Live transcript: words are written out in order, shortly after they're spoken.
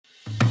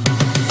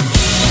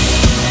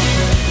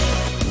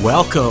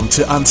Welcome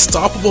to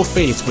Unstoppable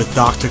Faith with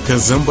Dr.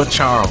 Kazumba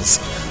Charles.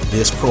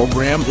 This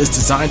program is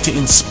designed to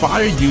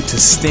inspire you to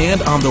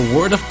stand on the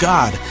Word of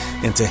God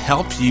and to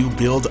help you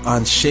build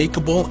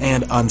unshakable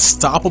and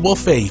unstoppable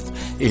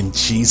faith in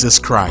Jesus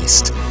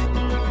Christ.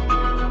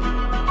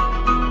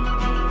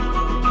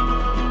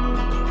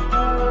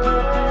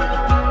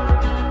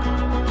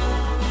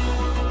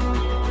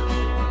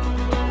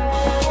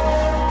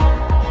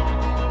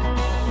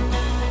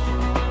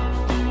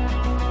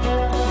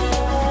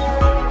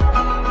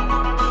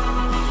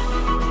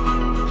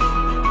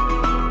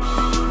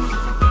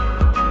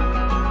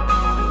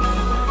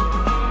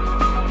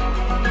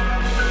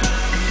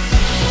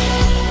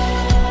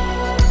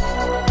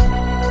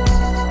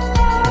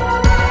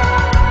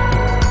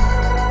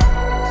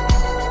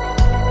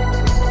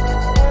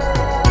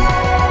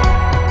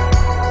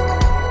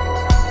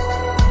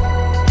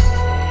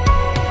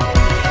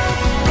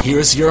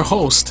 Here's your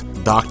host,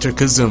 Dr.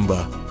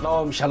 Kazumba.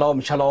 Shalom,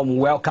 shalom, shalom.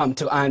 Welcome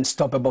to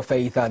Unstoppable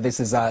Faith. This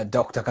is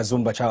Dr.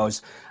 Kazumba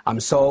Charles. I'm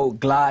so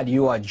glad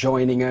you are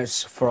joining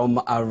us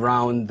from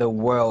around the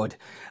world.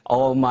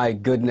 Oh my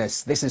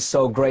goodness, this is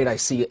so great. I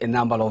see a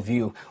number of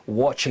you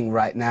watching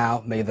right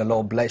now. May the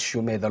Lord bless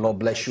you. May the Lord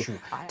bless you.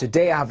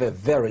 Today I have a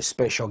very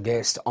special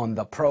guest on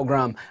the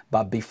program.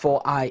 But before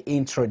I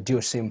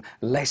introduce him,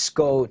 let's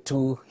go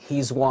to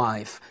his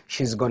wife.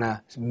 She's going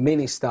to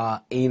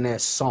minister in a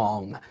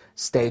song.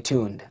 Stay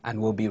tuned and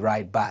we'll be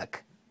right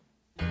back.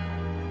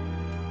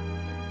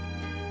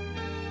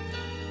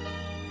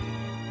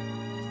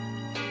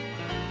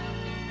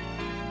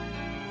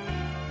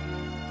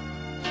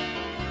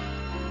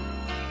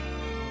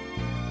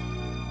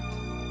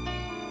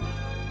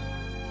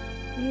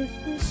 If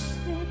the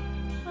ship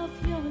of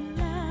your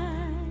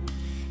life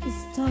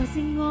is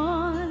tossing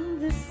on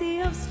the sea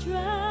of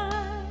strife,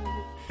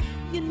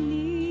 you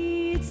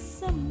need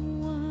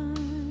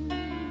someone.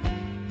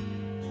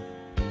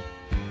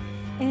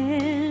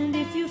 And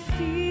if you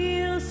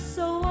feel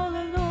so all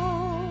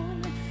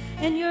alone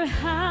and your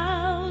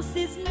house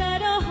is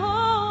not a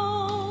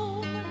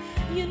home,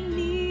 you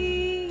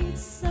need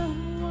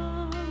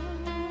someone.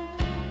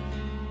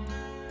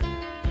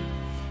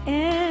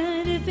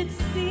 And if it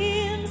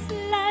seems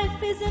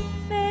life isn't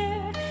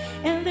fair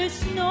and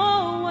there's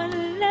no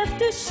one left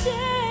to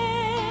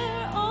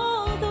share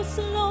all those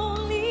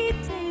lonely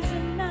days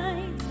and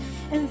nights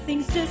and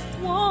things just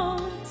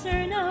won't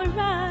turn out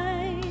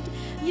right,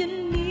 you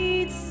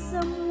need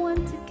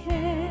someone to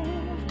care,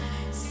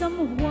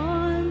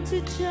 someone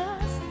to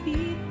just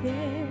be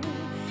there.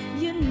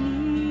 You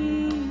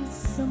need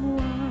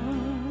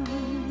someone.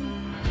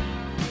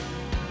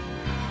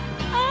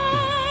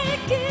 I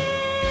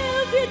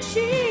give you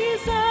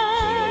Jesus.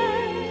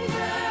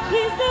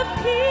 He's the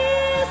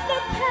peace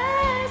that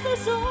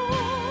passes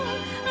all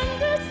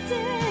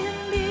understanding.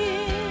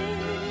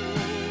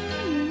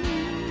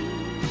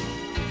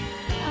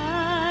 I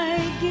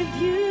give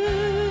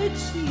you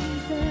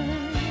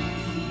Jesus.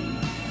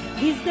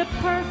 He's the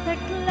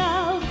perfect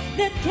love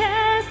that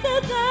casts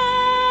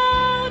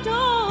out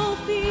all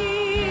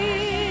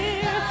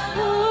fear.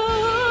 Oh,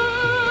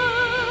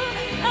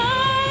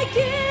 I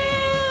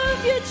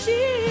give you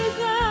Jesus.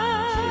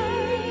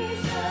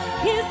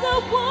 He's the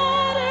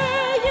water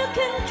you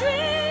can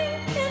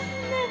drink and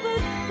never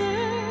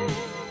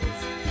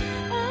thirst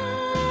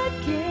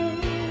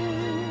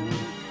again.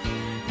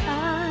 I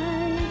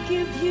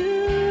give you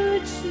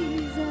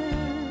Jesus,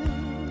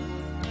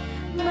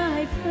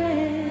 my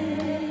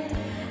friend.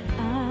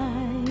 I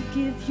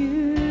give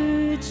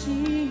you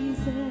Jesus.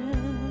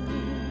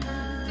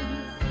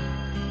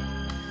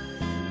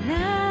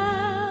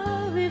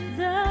 Now if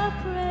the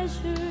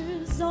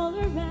pressure's all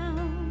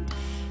around,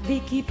 they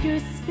keep your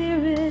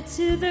spirit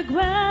to the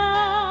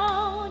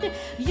ground,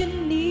 you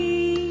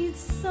need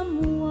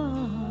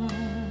someone.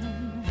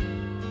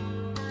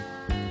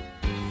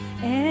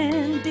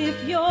 And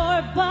if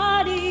your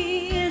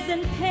body is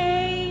in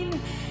pain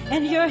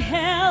and your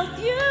health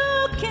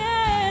you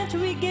can't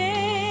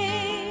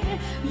regain,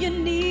 you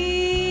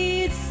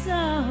need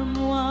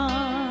someone.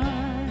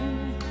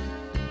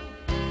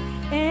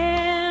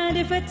 And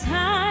if at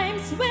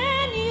times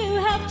when you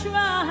have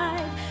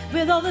tried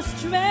with all the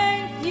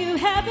strength you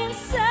have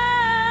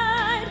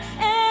inside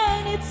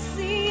and it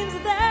seems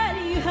that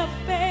you have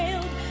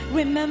failed,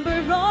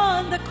 remember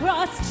on the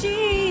cross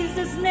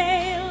Jesus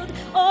nailed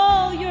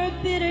all your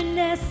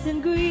bitterness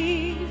and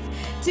grief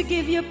to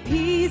give you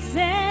peace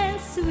and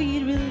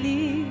sweet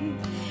relief.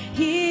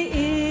 He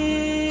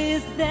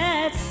is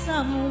that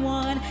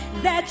someone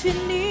that you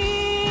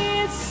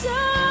need. So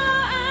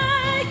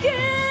I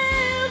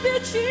give you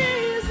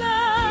Jesus.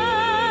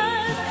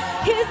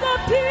 He's the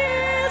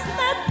peace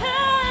that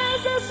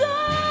passes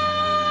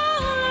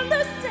all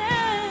understanding.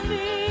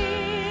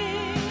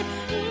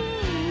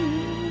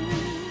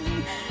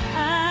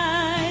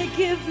 I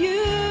give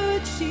you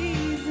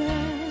Jesus.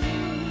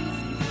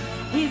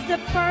 He's the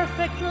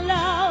perfect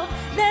love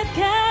that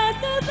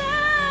casts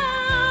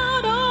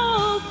out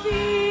all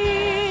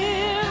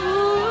fear.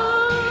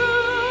 Ooh,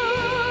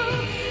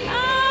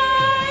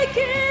 I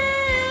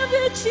give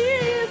you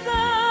Jesus.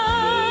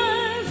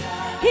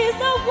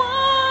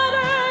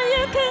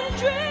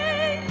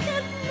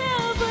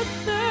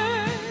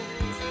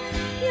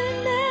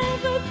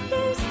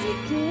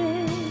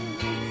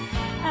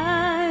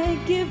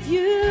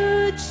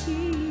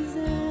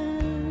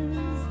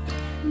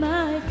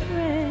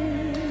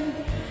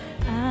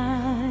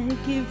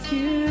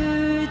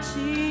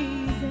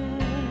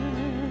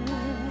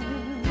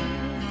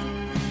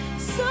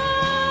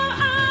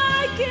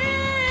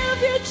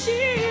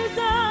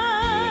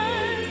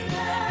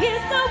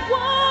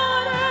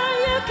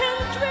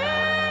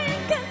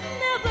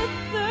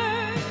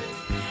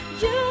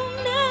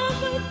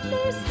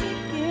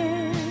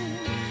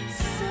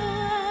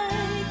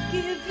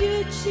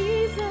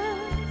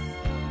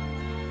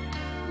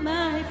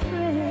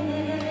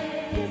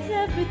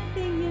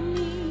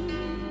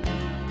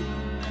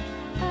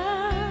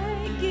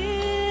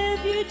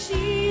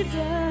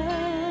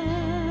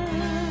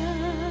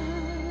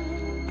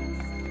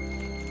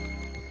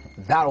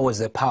 That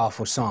was a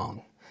powerful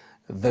song.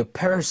 The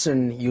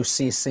person you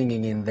see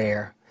singing in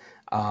there,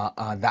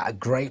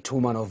 that great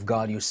woman of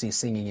God you see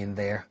singing in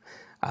there,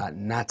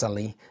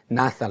 Nathalie,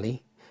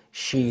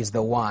 she is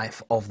the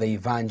wife of the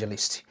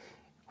evangelist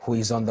who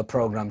is on the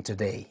program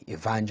today,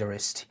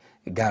 Evangelist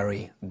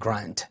Gary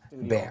Grant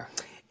Bear.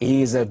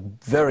 He is a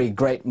very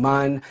great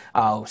man,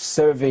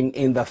 serving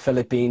in the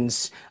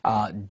Philippines,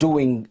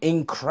 doing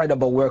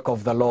incredible work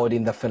of the Lord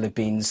in the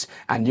Philippines,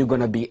 and you're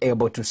going to be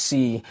able to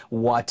see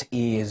what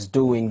he is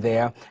doing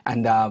there.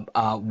 And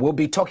we'll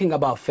be talking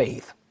about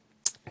faith.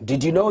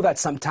 Did you know that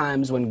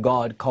sometimes when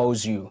God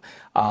calls you,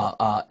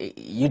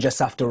 you just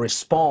have to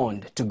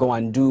respond to go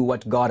and do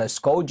what God has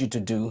called you to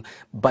do,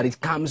 but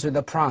it comes with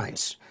a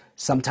price.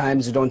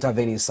 Sometimes you don't have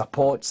any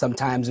support.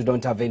 Sometimes you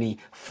don't have any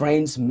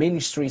friends.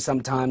 Ministry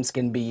sometimes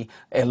can be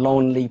a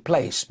lonely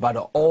place, but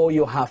all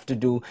you have to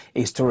do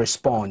is to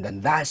respond.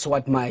 And that's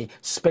what my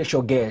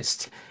special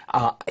guest,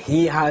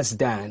 he has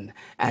done,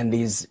 and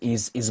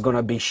is going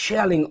to be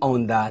sharing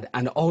on that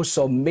and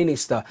also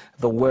minister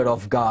the word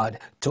of God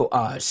to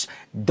us.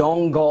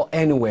 Don't go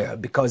anywhere,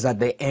 because at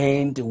the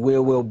end we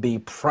will be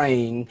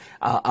praying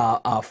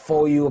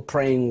for you,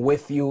 praying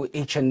with you,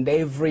 each and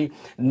every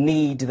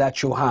need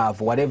that you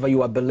have, whatever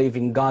you are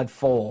believing God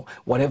for,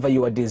 whatever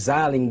you are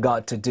desiring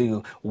God to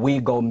do, we're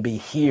going to be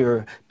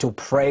here to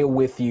pray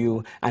with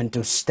you and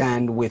to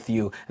stand with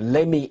you.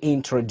 Let me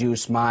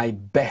introduce my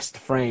best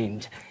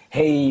friend.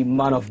 Hey,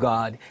 man of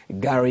God,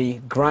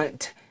 Gary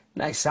Grant.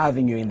 Nice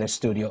having you in the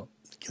studio.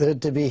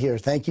 Good to be here.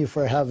 Thank you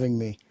for having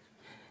me.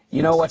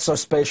 You know what's so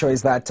special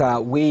is that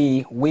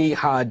we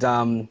met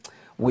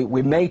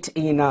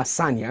in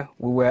Sanya.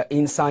 We were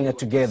in Sanya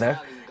together,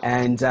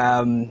 and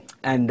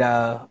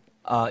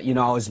you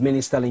know, I was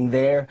ministering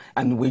there,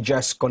 and we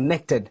just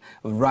connected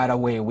right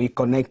away. We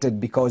connected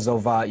because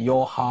of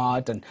your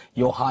heart and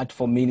your heart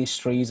for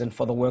ministries and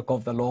for the work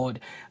of the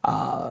Lord.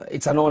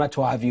 It's an honor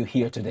to have you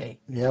here today.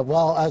 Yeah,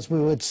 well, as we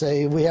would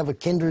say, we have a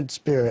kindred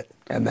spirit.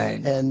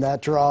 Amen. And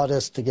that drawed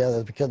us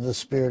together because of the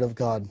Spirit of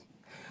God.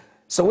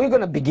 So we're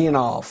going to begin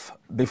off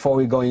before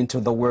we go into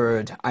the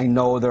Word. I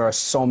know there are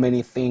so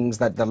many things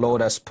that the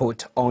Lord has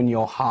put on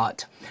your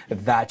heart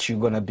that you're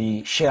going to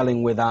be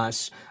sharing with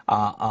us.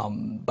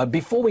 But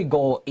before we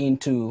go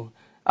into,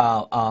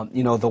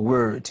 you know, the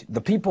Word,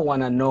 the people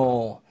want to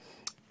know,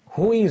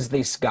 who is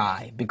this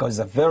guy? Because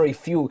a very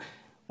few,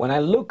 when I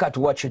look at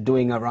what you're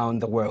doing around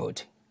the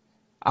world,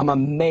 I'm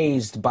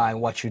amazed by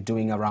what you're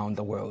doing around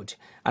the world.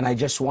 And I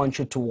just want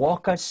you to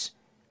walk us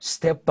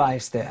step by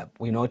step.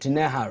 We're not in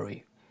a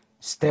hurry.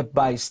 Step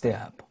by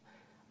step,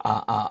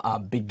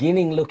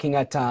 beginning looking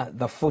at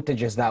the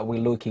footages that we're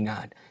looking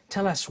at.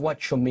 Tell us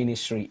what your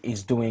ministry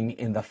is doing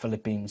in the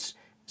Philippines,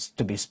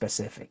 to be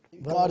specific.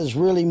 God is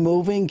really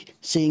moving,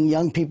 seeing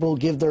young people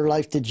give their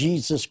life to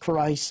Jesus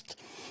Christ.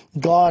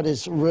 God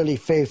is really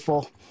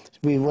faithful.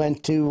 We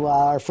went to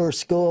our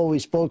first school. We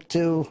spoke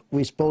to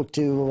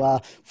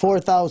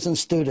 4,000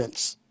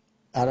 students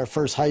at our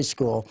first high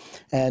school,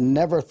 and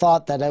never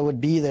thought that I would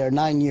be there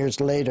 9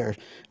 years later.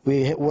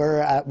 We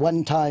were at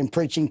one time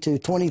preaching to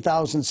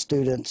 20,000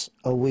 students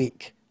a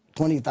week.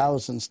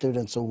 20,000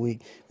 students a week.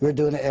 We're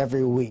doing it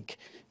every week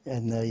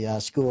in the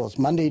schools,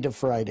 Monday to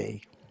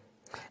Friday.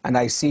 And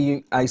I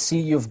see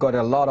you've got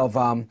a lot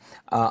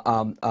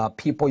of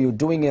people. You're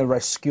doing a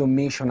rescue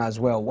mission as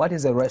well. What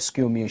is a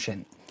rescue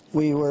mission?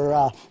 We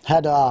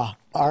had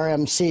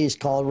RMCs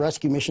called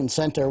Rescue Mission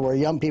Center, where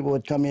young people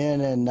would come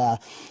in and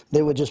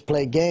they would just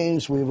play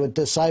games. We would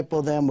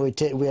disciple them. We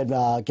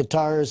had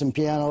guitars and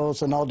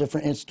pianos and all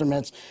different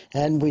instruments,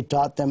 and we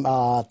taught them.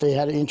 If they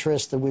had an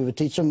interest, that we would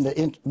teach them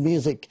the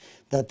music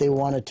that they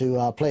wanted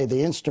to play,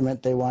 the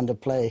instrument they wanted to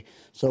play.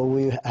 So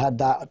we had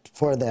that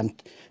for them.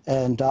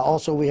 And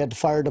also we had the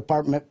fire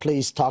department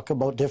police talk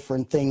about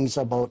different things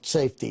about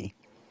safety.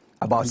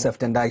 About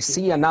safety. And I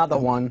see another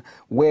one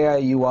where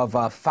you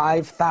have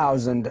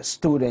 5,000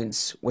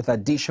 students with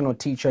additional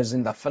teachers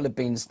in the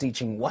Philippines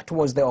teaching. What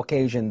was the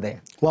occasion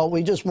there? Well,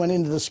 we just went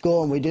into the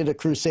school and we did a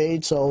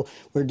crusade. So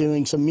we're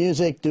doing some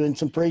music, doing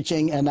some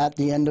preaching, and at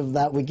the end of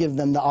that, we give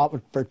them the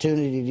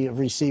opportunity to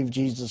receive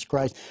Jesus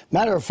Christ.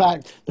 Matter of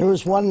fact, there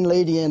was one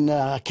lady in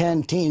a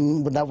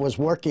canteen that was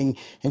working,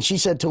 and she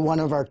said to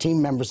one of our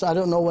team members, I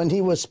don't know, when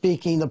he was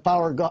speaking, the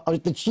power of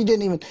God, she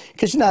didn't even,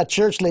 because she's not a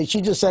church lady, she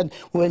just said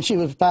when she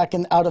was back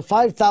in, out of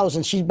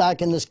 5,000, she's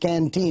back in this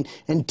canteen,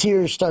 and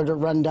tears started to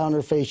run down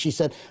her face. She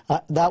said,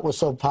 that was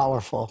so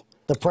powerful.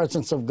 The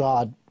presence of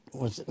God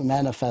was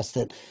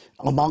manifested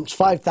amongst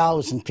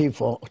 5,000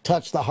 people,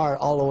 touched the heart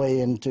all the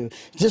way into.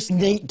 Just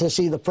neat to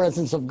see the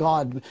presence of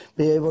God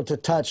be able to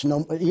touch,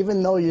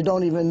 even though you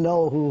don't even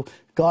know who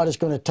God is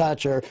going to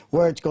touch or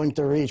where it's going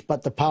to reach,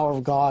 but the power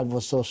of God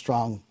was so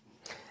strong.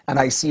 And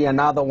I see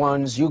another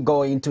ones, you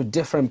go into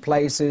different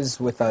places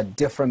with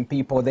different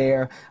people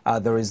there.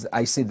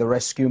 I see the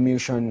rescue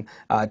mission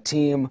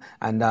team,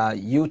 and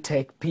you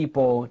take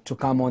people to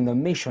come on the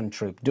mission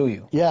trip, do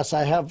you? Yes,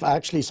 I have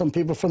actually some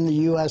people from the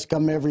U.S.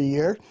 come every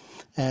year.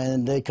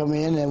 and they come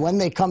in, and when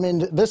they come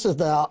in, this is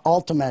the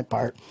ultimate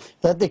part,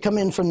 that they come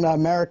in from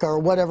America or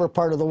whatever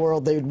part of the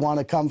world they'd want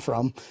to come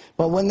from.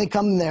 But when they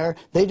come there,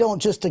 they don't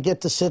just to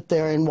get to sit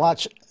there and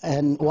watch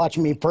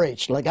me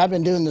preach. Like, I've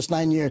been doing this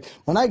 9 years.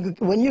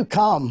 When you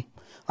come,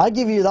 I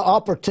give you the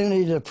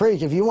opportunity to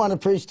preach. If you want to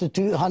preach to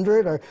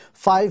 200 or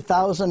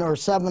 5,000 or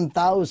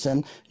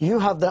 7,000, you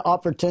have the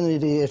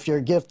opportunity. If your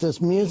gift is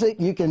music,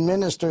 you can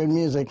minister in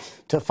music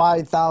to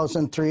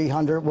 5,000,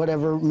 300,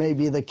 whatever may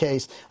be the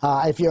case.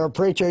 If you're a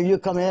preacher, you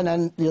come in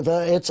and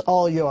it's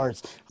all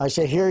yours. I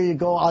say, here you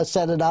go, I'll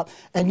set it up.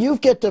 And you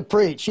get to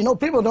preach. You know,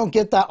 people don't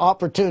get that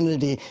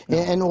opportunity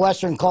in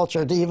Western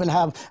culture to even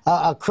have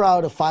a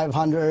crowd of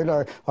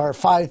 500 or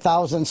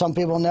 5,000. Some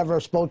people never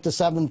spoke to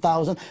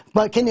 7,000.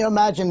 But can you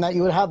imagine that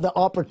you would have the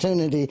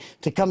opportunity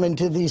to come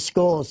into these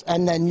schools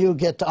and then you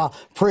get to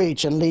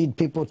preach and lead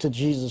people to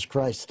Jesus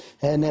Christ?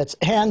 And it's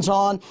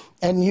hands-on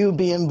and you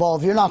be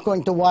involved. You're not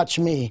going to watch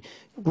me.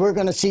 We're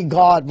going to see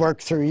God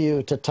work through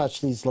you to touch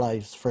these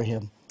lives for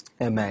Him.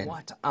 Amen.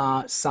 What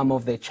are some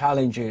of the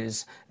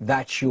challenges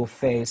that you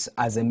face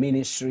as a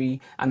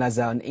ministry and as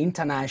an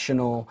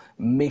international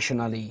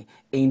missionary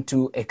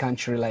into a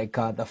country like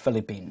the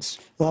Philippines?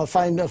 Well, I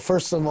find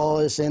first of all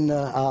is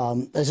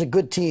as a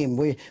good team.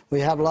 We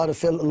have a lot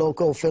of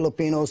local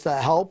Filipinos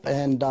that help,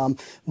 and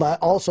but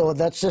also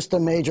that's just a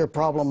major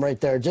problem right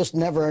there. Just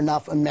never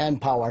enough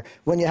manpower.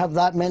 When you have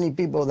that many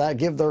people that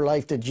give their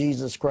life to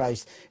Jesus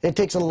Christ, it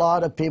takes a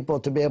lot of people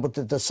to be able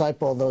to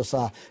disciple those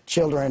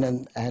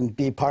children and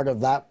be part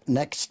of that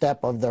next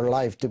step of their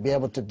life, to be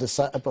able to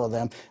disciple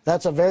them.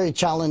 That's a very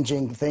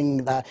challenging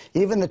thing. That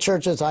even the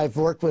churches, I've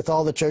worked with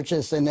all the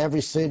churches in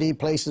every city,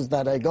 places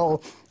that I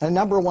go, the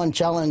number one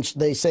challenge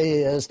they say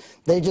is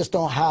they just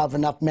don't have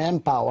enough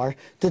manpower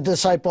to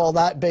disciple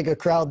that big a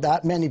crowd,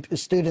 that many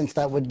students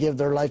that would give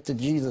their life to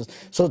Jesus.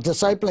 So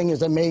discipling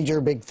is a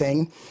major big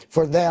thing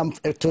for them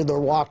to their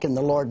walk in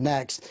the Lord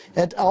next.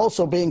 And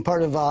also being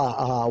part of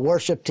a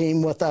worship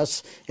team with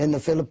us in the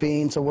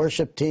Philippines, a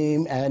worship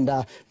team and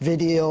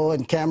video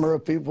and camera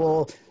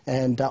people,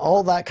 and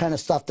all that kind of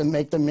stuff to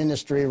make the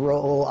ministry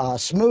roll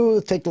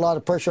smooth, take a lot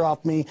of pressure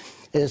off me,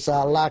 is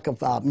lack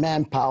of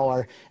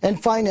manpower.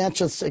 And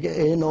finances,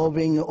 you know,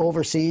 being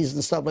overseas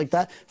and stuff like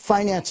that,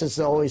 finance is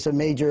always a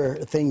major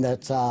thing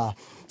that,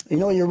 you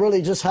know, you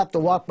really just have to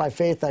walk by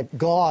faith that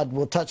God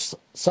will touch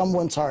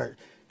someone's heart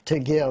to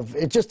give.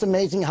 It's just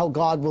amazing how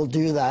God will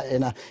do that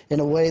in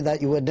a way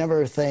that you would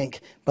never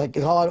think. But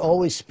God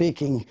always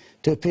speaking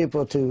to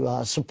people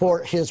to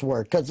support His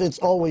work, because it's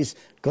always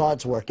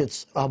God's work.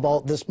 It's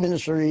about, this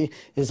ministry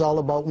is all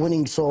about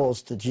winning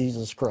souls to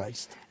Jesus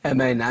Christ.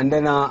 Amen. And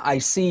then I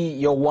see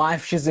your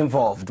wife, she's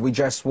involved. We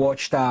just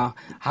watched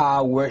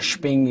her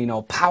worshiping, you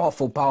know,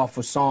 powerful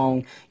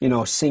song, you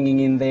know, singing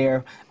in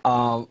there.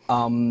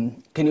 Can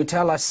you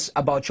tell us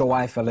about your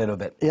wife a little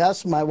bit?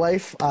 Yes, my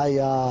wife,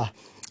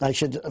 I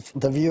should,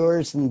 the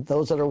viewers and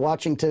those that are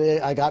watching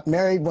today, I got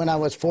married when I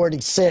was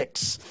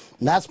 46.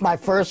 And that's my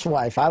first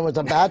wife. I was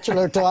a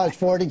bachelor till I was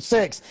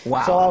 46.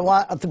 Wow. So I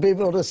want the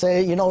people to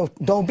say, you know,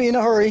 don't be in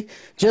a hurry.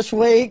 Just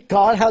wait.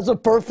 God has a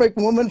perfect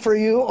woman for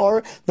you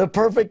or the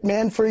perfect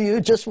man for you.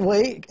 Just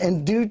wait.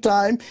 In due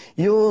time,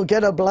 you will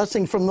get a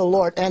blessing from the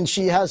Lord. And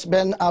she has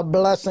been a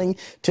blessing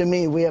to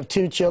me. We have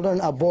 2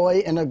 children, a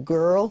boy and a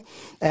girl.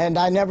 And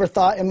I never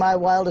thought in my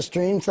wildest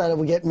dreams that I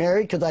would get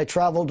married, because I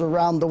traveled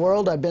around the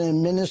world. I've been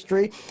in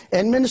ministry.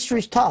 And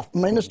ministry's tough.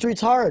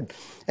 Ministry's hard.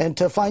 And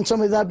to find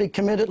somebody that'd be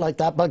committed like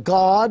that. But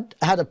God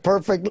had a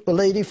perfect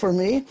lady for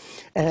me,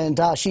 and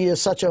she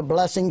is such a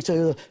blessing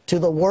to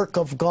the work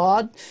of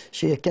God.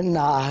 She can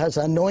has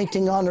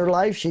anointing on her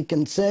life. She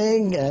can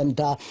sing, and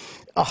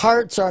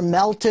hearts are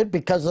melted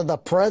because of the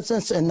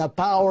presence and the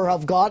power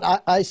of God.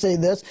 I say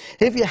this,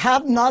 if you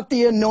have not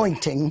the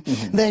anointing,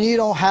 then you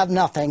don't have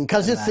nothing,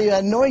 because it's the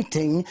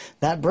anointing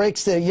that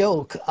breaks the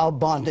yoke of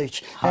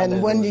bondage. Hallelujah.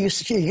 And when you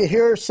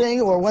hear her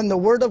sing, or when the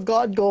word of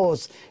God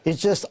goes,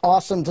 it's just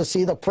awesome to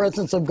see the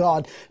presence of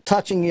God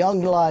touching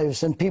young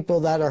lives and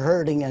people that are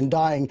hurting and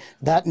dying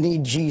that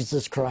need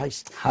Jesus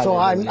Christ.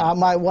 Hallelujah. So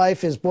my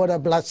wife is what a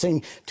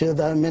blessing to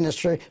the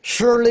ministry.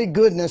 Surely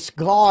goodness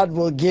God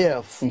will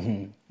give.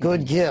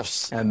 Good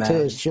gifts. Amen. To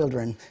His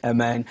children.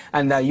 Amen.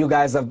 And you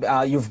guys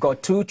have, you've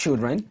got 2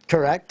 children.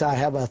 Correct. I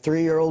have a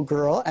 3-year-old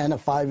girl and a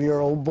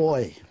 5-year-old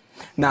boy.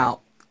 Now,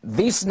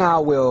 this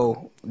now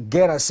will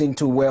get us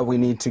into where we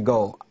need to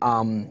go.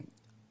 I'm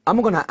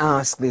going to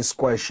ask this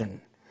question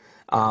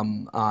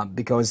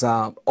because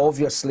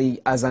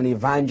obviously, as an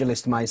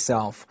evangelist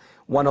myself,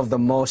 one of the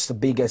most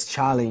biggest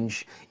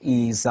challenge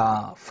is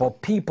for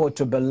people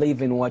to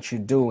believe in what you're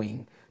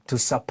doing, to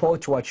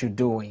support what you're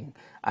doing.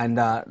 And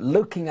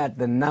looking at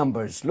the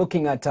numbers,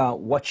 looking at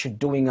what you're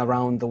doing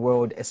around the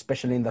world,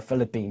 especially in the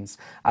Philippines,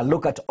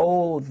 look at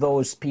all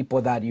those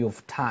people that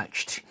you've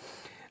touched.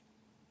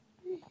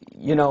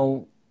 You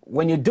know,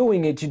 when you're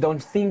doing it, you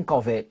don't think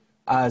of it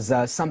as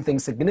something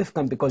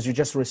significant, because you're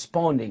just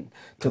responding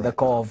to the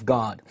call of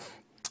God.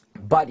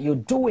 but you're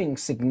doing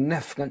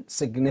significant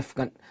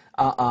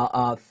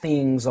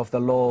things of the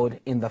Lord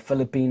in the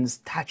Philippines,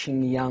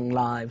 touching young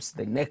lives,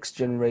 the next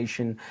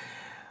generation.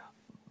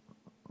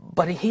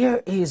 But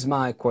here is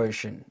my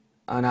question,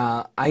 and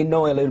I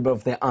know a little bit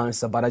of the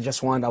answer, but I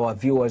just want our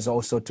viewers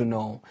also to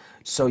know.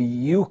 So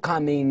you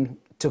come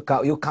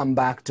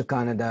back to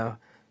Canada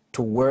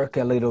to work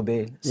a little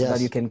bit so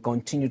that you can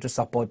continue to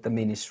support the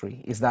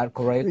ministry. Is that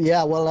correct?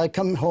 Yeah, well, I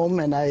come home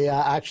and I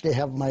actually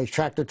have my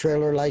tractor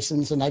trailer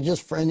license, and I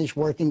just finished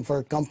working for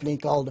a company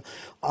called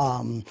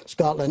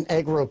Scotland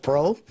Agro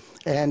Pro,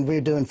 and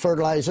we're doing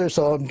fertilizer.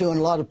 So I'm doing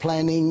a lot of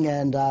planning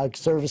and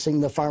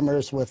servicing the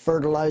farmers with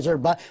fertilizer,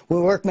 but we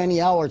work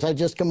many hours. I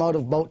just come out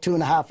of about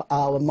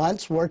 2.5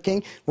 months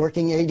working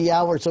 80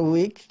 hours a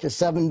week,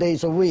 7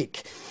 days a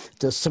week,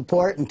 to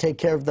support and take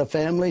care of the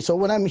family. So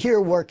when I'm here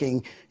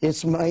working,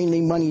 it's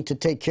mainly money to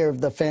take care of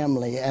the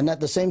family. And at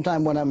the same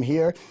time, when I'm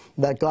here,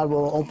 that God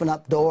will open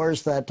up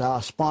doors that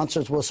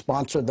sponsors will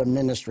sponsor the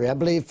ministry. I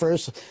believe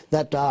first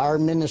that our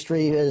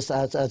ministry is,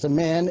 as a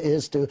man,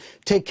 is to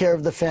take care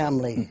of the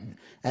family.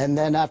 And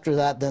then after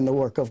that, then the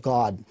work of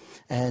God.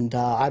 And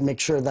I make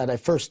sure that I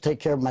first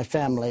take care of my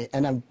family.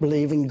 And I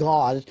believe in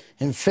God,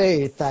 in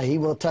faith, that He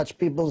will touch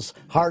people's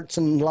hearts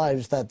and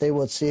lives, that they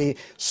will see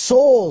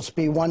souls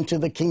be won to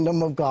the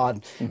kingdom of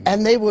God.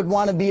 And they would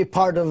want to be a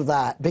part of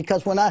that.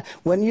 Because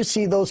when you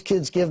see those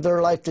kids give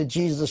their life to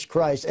Jesus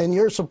Christ, and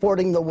you're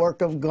supporting the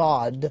work of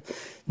God,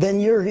 then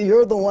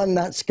you're the one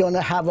that's going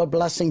to have a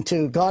blessing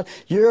too. God,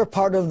 you're a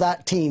part of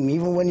that team.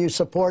 Even when you're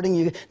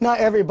supporting, not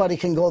everybody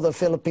can go to the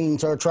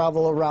Philippines or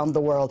travel around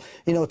the world.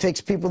 You know, it takes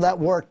people that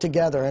work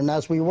together. And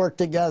as we work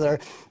together,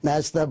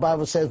 as the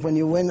Bible says, when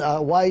you win,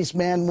 a wise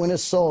man wins a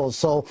soul.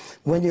 So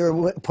when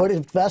you're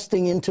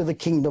investing into the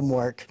kingdom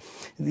work,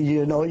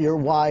 you know, you're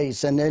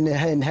wise. And then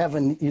in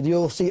heaven,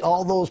 you'll see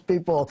all those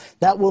people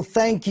that will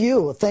thank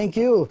you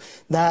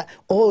that,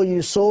 oh,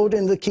 you sowed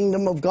in the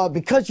kingdom of God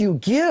because you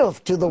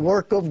give to the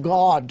work of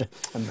God.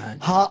 Amen.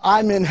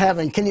 I'm in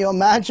heaven. Can you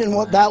imagine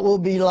what that will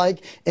be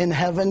like in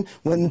heaven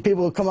when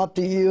people come up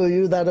to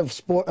you that have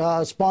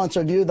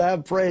sponsored, you that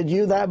have prayed,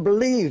 you that have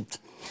believed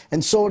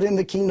and sowed in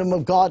the kingdom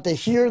of God, to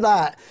hear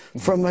that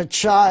from a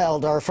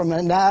child or from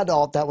an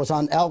adult that was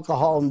on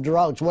alcohol and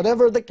drugs,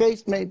 whatever the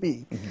case may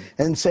be,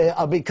 and say,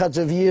 because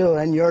of you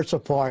and your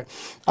support,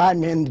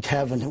 I'm in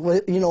heaven.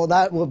 You know,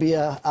 that will be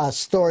a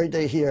story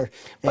to hear.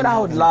 But I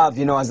would love,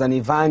 you know, as an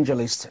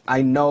evangelist,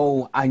 I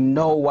know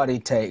what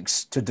it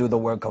takes to do the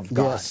work of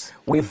God. Yes.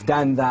 We've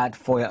done that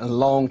for a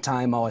long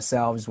time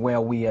ourselves,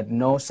 where we had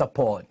no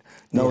support,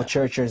 no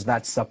churches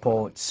that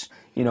supports,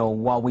 you know,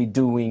 what we're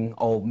doing,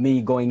 or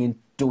me going in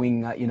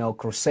doing, you know,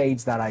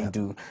 crusades that I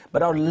do.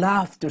 But I'd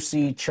love to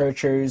see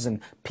churches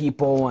and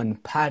people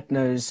and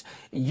partners.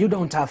 You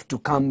don't have to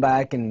come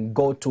back and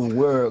go to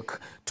work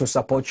to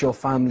support your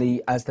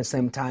family at the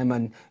same time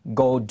and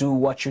go do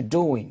what you're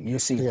doing. You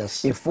see,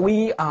 if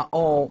we are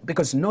all,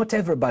 because not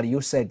everybody,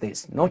 you said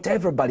this, not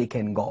everybody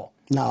can go.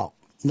 No,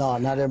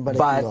 not everybody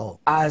can go.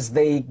 But as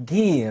they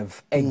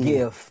give a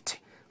gift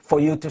for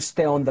you to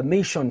stay on the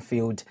mission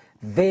field,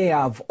 they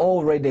have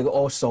already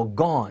also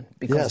gone,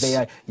 because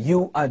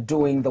you are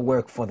doing the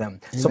work for them.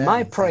 Amen. So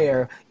my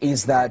prayer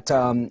is that,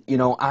 you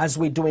know, as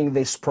we're doing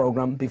this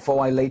program,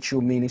 before I let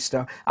you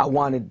minister, I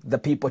wanted the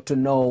people to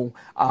know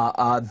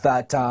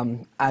that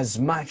as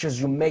much as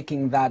you're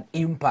making that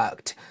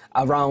impact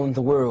around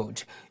the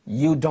world,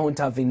 you don't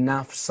have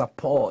enough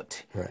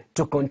support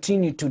to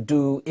continue to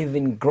do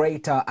even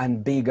greater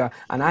and bigger.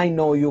 And I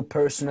know you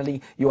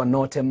personally, you are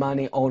not a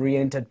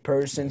money-oriented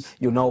person.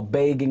 You're not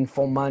begging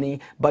for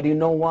money. But you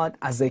know what?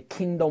 As a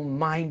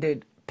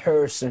kingdom-minded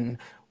person,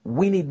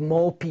 we need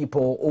more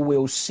people who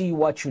will see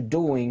what you're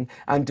doing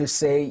and to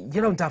say, you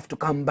don't have to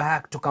come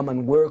back to come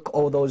and work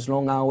all those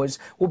long hours.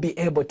 We'll be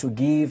able to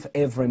give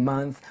every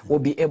month. We'll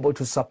be able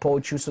to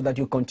support you so that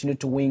you continue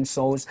to win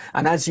souls.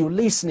 And as you're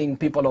listening,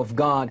 people of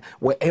God,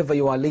 wherever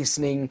you are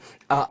listening,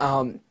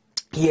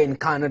 here in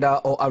Canada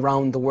or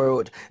around the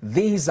world,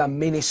 these are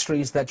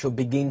ministries that you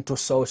begin to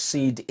sow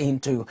seed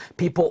into.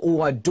 People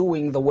who are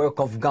doing the work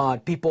of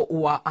God, people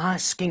who are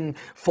asking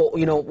for,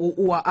 you know,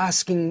 who are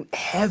asking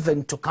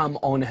heaven to come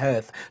on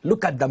earth.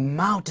 Look at the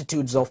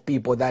multitudes of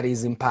people that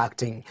is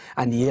impacting,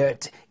 and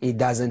yet it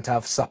doesn't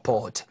have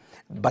support.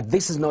 But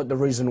this is not the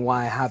reason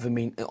why I have him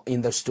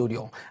in the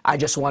studio. I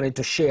just wanted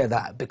to share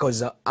that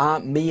because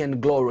me and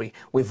Glory,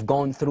 we've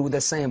gone through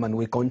the same, and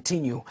we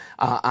continue.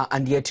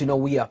 And yet, you know,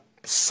 we are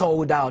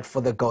sold out for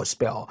the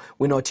gospel.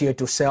 We're not here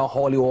to sell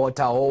holy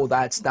water, all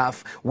that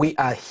stuff. We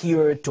are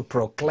here to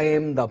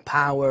proclaim the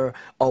power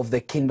of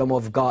the kingdom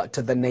of God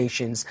to the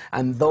nations.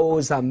 And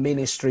those are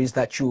ministries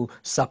that you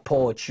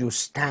support, you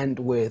stand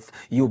with,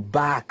 you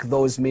back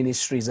those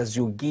ministries as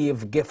you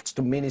give gifts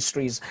to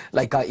ministries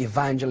like our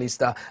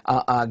evangelist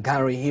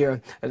Gary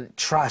here.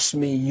 Trust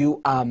me,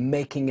 you are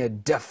making a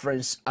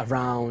difference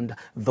around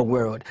the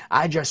world.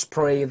 I just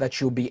pray that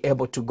you'll be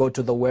able to go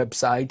to the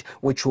website,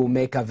 which will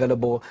make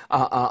available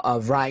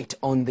right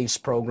on this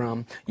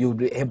program, you'll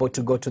be able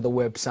to go to the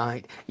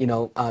website,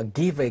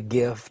 give a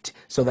gift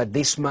so that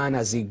this man,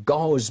 as he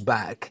goes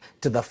back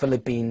to the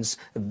Philippines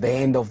at the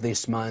end of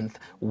this month,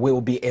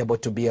 will be able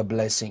to be a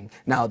blessing.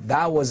 Now,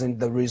 that wasn't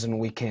the reason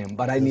we came,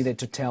 but I needed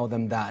to tell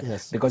them that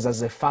because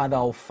as a father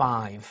of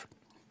 5,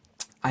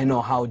 I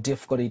know how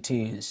difficult it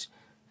is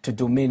to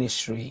do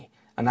ministry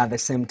and at the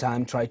same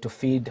time try to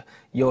feed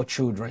your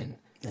children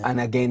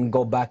and again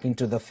go back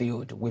into the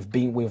field.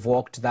 We've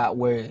walked that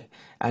way,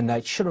 and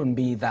it shouldn't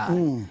be that.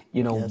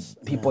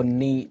 People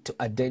need to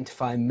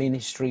identify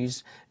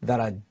ministries that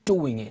are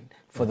doing it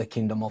for the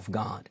kingdom of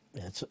God.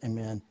 Yes,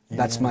 amen.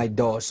 That's my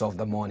dose of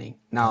the morning.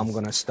 Now I'm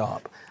going to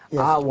stop.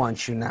 I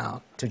want you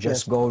now to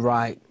just go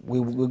right.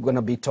 We're going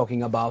to be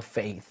talking about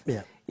faith.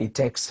 It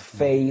takes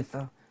faith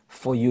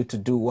for you to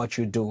do what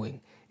you're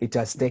doing. It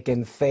has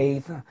taken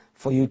faith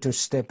for you to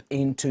step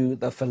into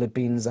the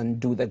Philippines and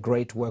do the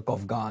great work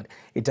of God.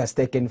 It has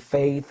taken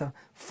faith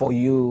for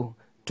you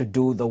to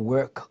do the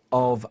work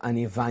of an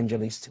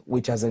evangelist,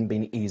 which hasn't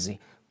been easy.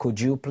 Could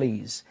you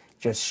please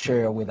just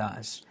share with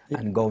us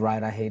and go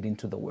right ahead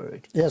into the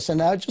word? Yes,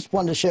 and I just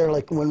wanted to share,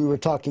 like when we were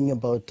talking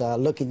about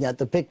looking at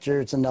the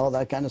pictures and all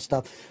that kind of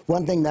stuff,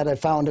 one thing that I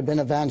found, I've been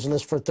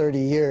evangelist for 30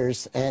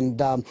 years,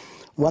 and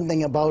one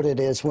thing about it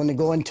is when you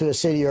go into a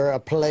city or a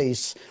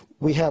place,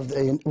 we have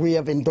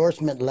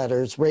endorsement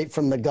letters right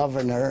from the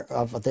governor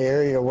of the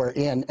area we're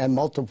in, and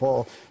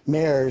multiple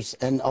mayors,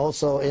 and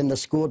also in the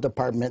school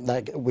department.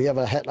 Like we have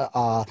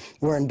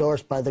we're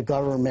endorsed by the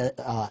government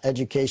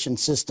education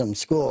system,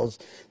 schools,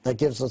 that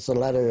gives us a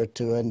letter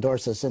to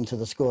endorse us into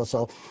the school.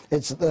 So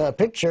it's the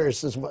pictures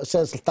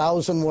says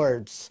 1,000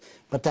 words.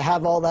 But to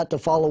have all that to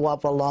follow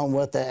up along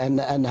with it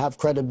and have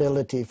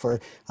credibility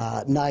for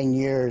 9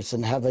 years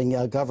and having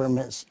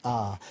government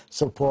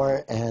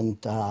support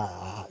and,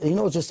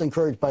 just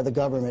encouraged by the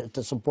government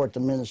to support the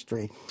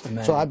ministry.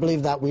 Amen. So I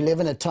believe that we live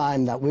in a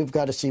time that we've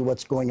got to see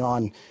what's going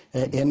on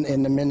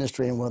in the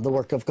ministry and with the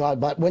work of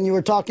God. But when you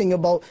were talking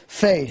about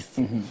faith,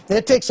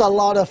 it takes a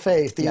lot of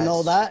faith. You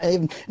know that?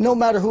 No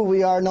matter who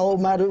we are, no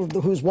matter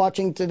who's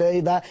watching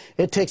today, that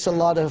it takes a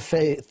lot of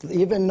faith.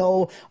 Even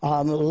though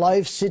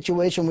life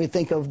situation, we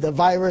think of the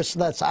virus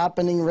that's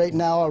happening right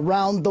now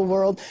around the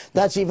world,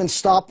 that's even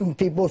stopping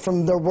people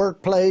from their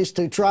workplace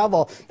to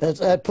travel.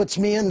 That puts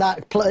me in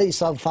that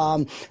place of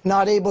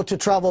not able to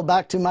travel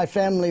back to my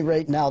family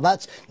right now.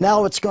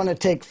 Now it's going to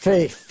take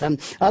faith. And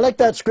I like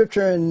that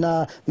scripture in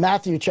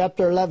Matthew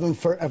chapter 11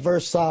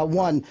 verse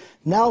 1.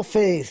 Now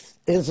faith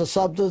is a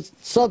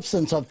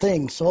substance of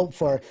things hoped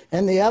for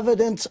and the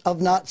evidence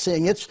of not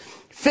seeing.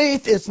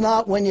 Faith is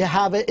not when you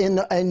have it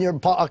in your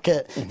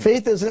pocket.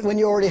 Faith isn't when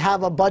you already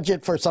have a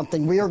budget for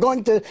something. We are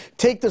going to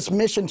take this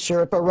mission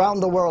trip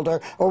around the world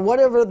or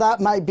whatever that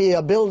might be,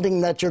 a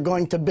building that you're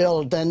going to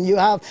build, and you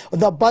have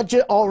the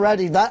budget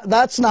already.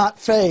 That's not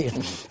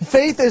faith.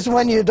 Faith is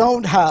when you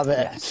don't have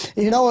it. Yes.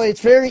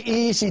 It's very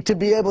easy to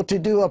be able to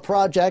do a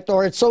project,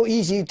 or it's so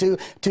easy to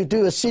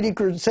do a city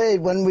crusade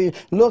when we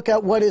look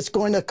at what it's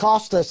going to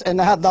cost us and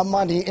have the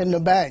money in the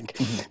bank.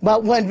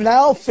 But when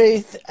now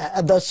faith,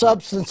 the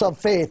substance of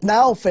faith,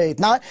 now faith,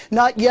 not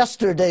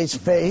yesterday's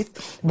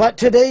faith, but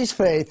today's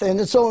faith. And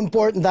it's so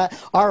important that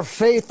our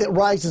faith that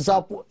rises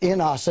up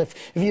in us. If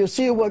you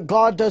see what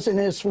God does in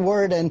His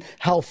Word and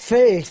how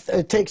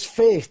it takes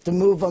faith to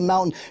move a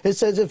mountain. It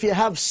says if you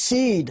have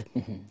seed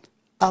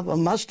of a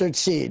mustard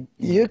seed,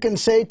 you can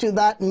say to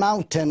that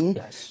mountain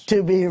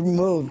to be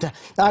removed.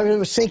 I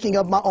was thinking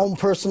of my own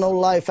personal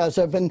life as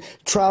I've been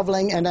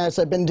traveling and as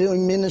I've been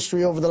doing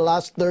ministry over the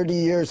last 30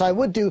 years. I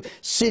would do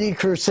city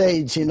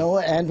crusades,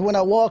 and when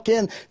I walk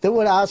in, they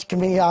would ask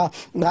me, I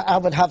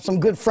would have some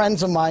good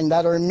friends of mine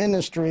that are in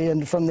ministry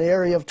and from the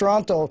area of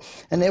Toronto,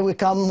 and they would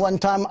come. One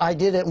time I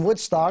did it in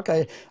Woodstock.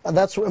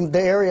 That's the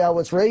area I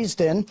was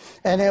raised in,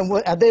 and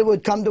then they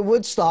would come to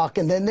Woodstock,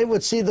 and then they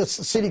would see the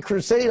city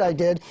crusade I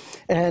did.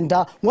 And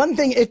one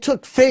thing, it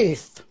took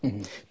faith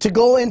to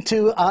go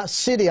into a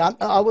city.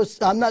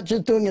 I'm not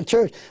just doing a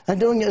church. I'm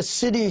doing a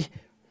city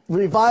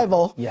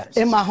revival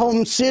in my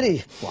home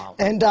city. Wow.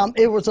 And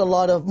it was a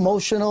lot of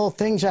emotional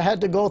things I had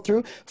to go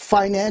through.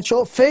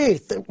 Financial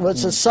faith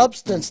was a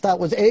substance that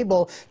was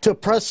able to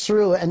press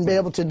through and be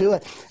able to do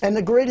it. And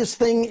the greatest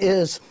thing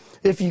is,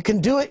 if you can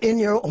do it in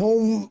your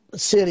home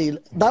city,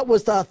 that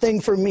was the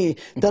thing for me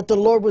that the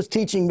Lord was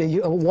teaching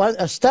me.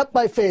 A step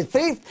by faith.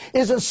 Faith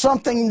isn't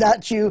something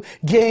that you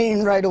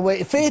gain right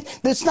away. Faith,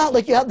 it's not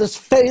like you have this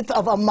faith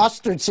of a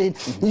mustard seed.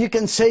 You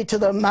can say to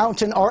the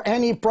mountain or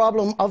any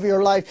problem of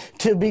your life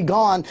to be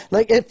gone.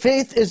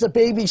 Faith is a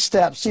baby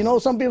steps.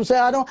 Some people say,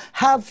 I don't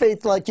have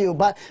faith like you,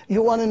 but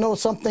you want to know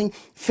something?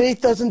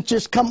 Faith doesn't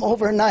just come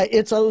overnight.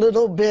 It's a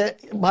little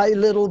bit by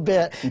little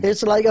bit.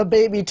 It's like a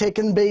baby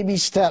taking baby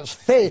steps.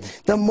 Faith.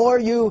 The more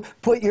you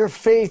put your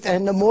faith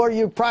and the more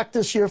you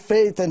practice your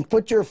faith and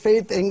put your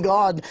faith in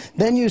God,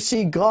 then you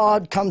see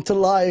God come to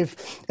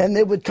life. And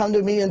they would come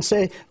to me and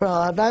say,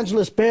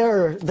 Evangelist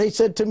Bear, they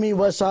said to me,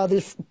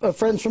 these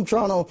friends from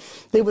Toronto,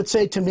 they would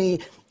say to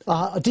me,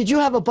 did you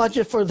have a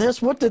budget for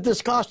this? What did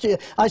this cost you?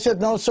 I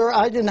said, no, sir,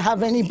 I didn't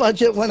have any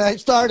budget when I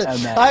started.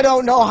 Amen. I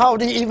don't know how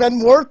to even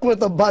work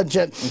with a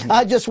budget.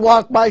 I just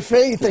walk by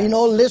faith,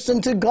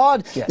 listen to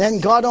God. Yes.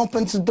 And God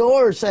opens the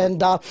doors,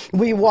 and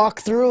we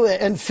walk through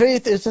it. And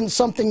faith isn't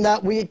something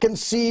that we can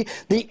see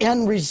the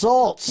end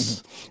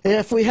results.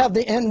 If we have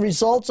the end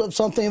results of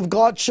something, if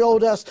God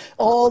showed us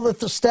all the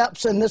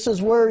steps, and this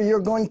is where you're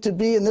going to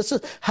be, and this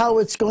is how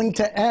it's going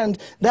to end,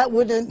 that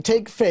wouldn't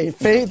take faith.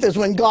 Faith is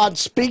when God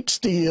speaks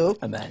to you.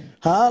 Amen.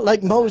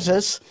 Like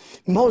Moses.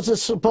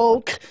 Moses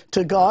spoke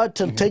to God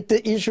to take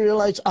the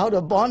Israelites out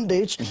of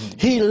bondage.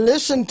 He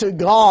listened to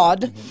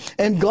God,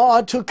 and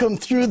God took him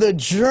through the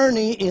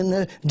journey in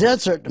the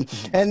desert.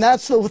 And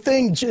that's the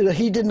thing.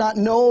 He did not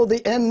know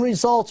the end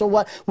results or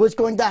what was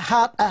going to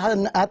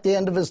happen at the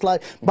end of his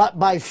life, but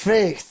by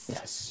faith.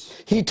 Yes.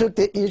 He took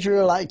the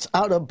Israelites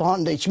out of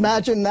bondage.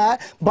 Imagine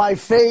that, by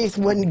faith,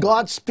 when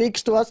God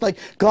speaks to us, like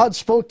God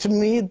spoke to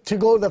me to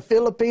go to the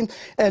Philippines,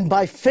 and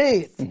by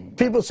faith,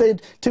 people say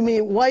to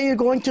me, why are you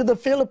going to the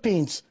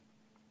Philippines?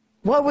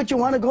 Why would you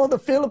want to go to the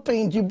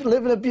Philippines? You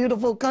live in a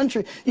beautiful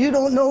country. You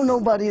don't know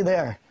nobody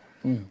there.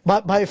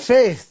 But by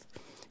faith,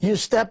 you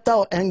stepped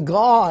out, and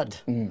God,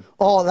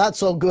 oh,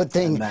 that's a good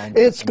thing. Amen.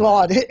 It's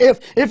God.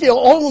 If you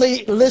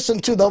only listen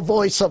to the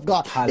voice of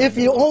God, Hallelujah. if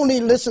you only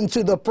listen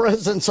to the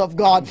presence of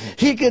God,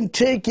 He can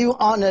take you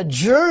on a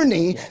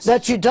journey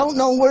that you don't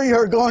know where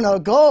you're going to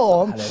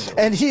go, Hallelujah.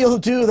 and He'll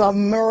do the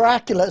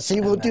miraculous.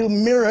 He will do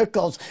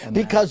miracles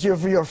because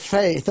of your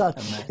faith.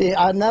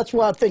 And that's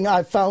one thing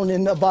I found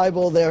in the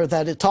Bible there,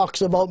 that it talks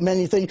about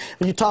many things.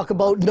 You talk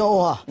about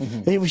Noah.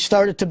 He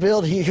started to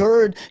build.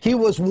 He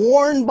was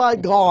warned by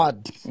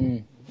God.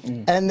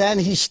 And then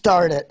he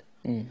started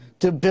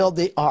to build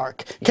the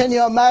ark. Can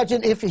you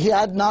imagine if he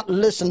had not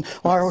listened,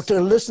 or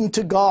to listen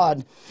to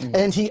God,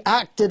 and he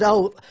acted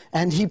out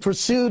and he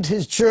pursued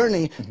his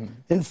journey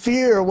in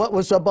fear what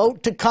was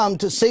about to come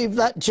to save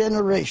that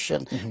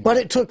generation. But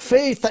it took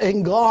faith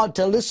in God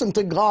to listen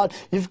to God.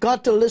 You've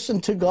got to listen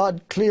to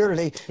God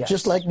clearly,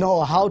 just like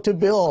Noah, how to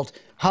build,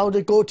 how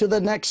to go to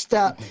the next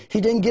step. He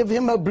didn't give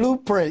him a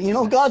blueprint.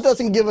 God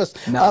doesn't give us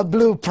a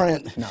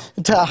blueprint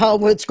to how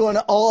it's going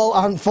to all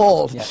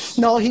unfold.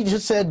 No, He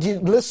just said, you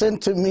listen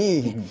to me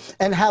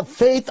and have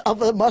faith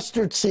of a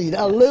mustard seed,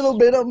 a little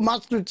bit of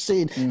mustard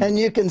seed, and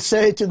you can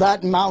say to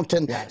that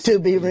mountain to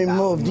be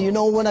removed.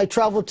 When I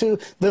traveled to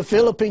the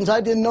Philippines,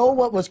 I didn't know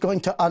what was going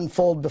to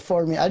unfold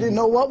before me. I didn't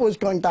know what was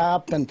going to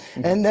happen.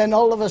 And then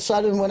all of a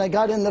sudden, when I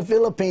got in the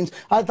Philippines,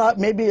 I thought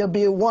maybe it'd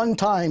be a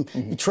one-time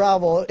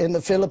travel in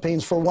the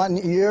Philippines for 1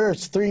 year,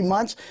 it's 3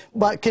 months.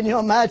 But can you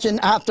imagine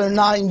after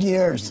 9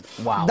 years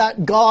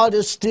that God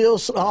is still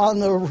on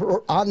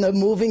the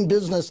moving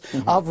business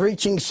of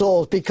reaching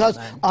souls? Because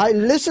I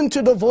listened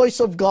to the voice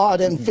of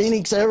God in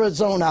Phoenix,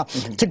 Arizona,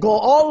 to go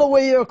all the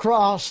way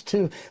across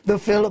to the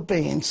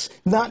Philippines,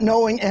 not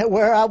knowing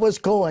where I was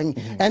going,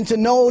 and to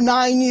know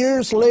 9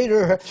 years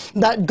later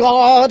that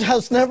God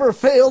has never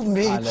failed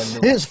me.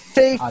 Hallelujah. His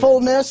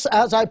faithfulness,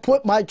 as I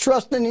put my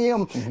trust in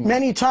Him.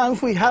 Many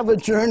times we have a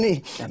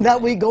journey that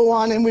we go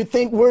on, and we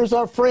think, where's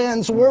our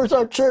friends? Where's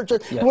our churches?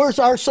 Where's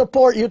our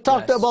support? You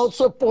talked about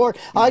support.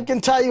 I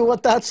can tell you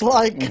what that's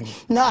like,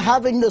 not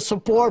having the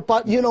support.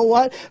 But you know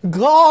what?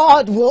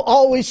 God will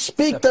always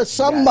speak to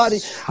somebody.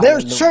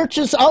 There's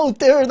churches out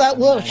there that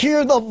will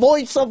hear the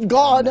voice of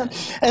God.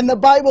 And the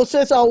Bible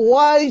says a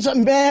wise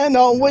man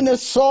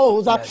winneth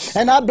souls.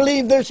 And I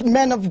believe there's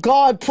men of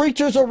God,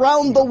 preachers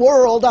around the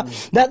world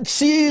that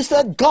sees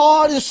that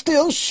God is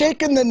still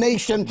shaking the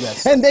nation.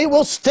 And they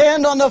will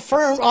stand on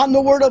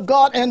the word of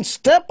God and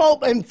step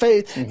out in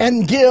faith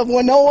and give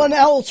when no one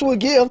else will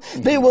give.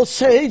 They will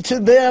say to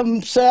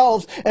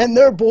themselves, and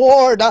they're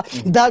bored,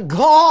 that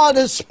God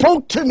has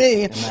spoke to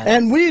me.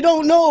 And we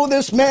don't know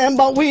this man,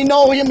 but we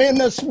know him in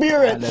the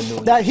spirit.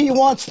 That he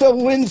wants to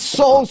win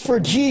souls for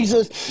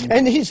Jesus.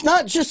 And he's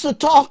not just a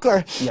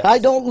talker. I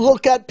don't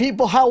look at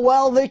people how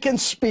well they can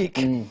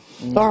speak.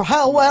 Or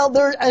how well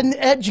they're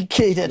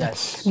educated.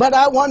 But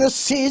I want to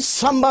see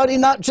somebody,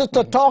 not just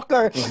a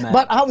talker,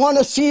 but I want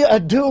to see a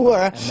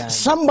doer.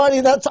 Somebody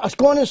that's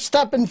going to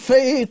step in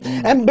faith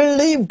and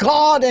believe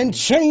God and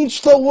change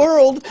the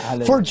world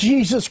for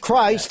Jesus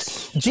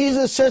Christ.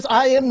 Jesus says,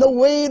 I am the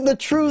way, the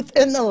truth,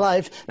 and the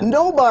life.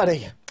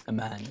 Nobody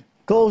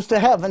goes to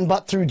heaven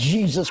but through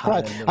Jesus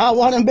Christ. Hallelujah. I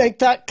want to make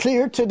that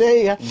clear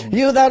today.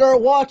 You that are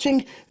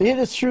watching, it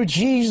is through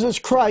Jesus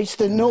Christ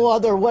and no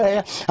other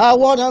way. I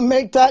want to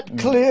make that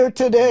clear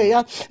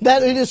today,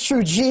 that it is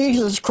through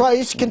Jesus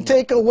Christ can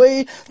take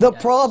away the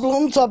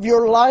problems of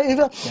your life,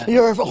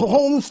 your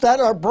homes that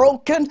are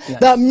broken,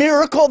 the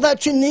miracle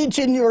that you need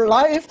in your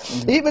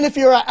life. Even if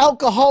you're an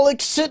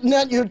alcoholic sitting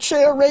at your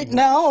chair right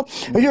now,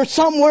 or you're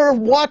somewhere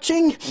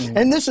watching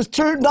and this is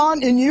turned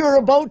on and you're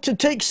about to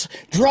take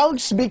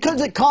drugs because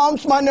it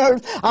calms my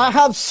nerves. I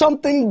have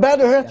something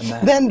better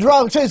than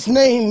drugs. His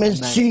name is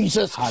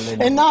Jesus. Hallelujah.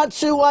 And not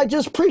so I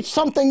just preach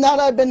something that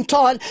I've been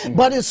taught,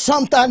 but it's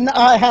something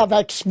I have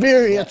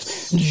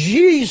experienced.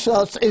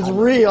 Jesus is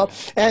real,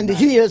 and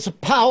he is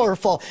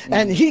powerful,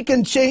 and he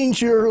can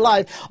change your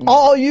life.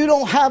 Oh, you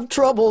don't have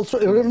troubles.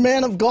 The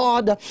man of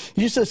God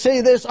used to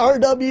say this,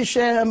 R.W.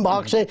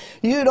 Shambach say,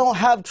 you don't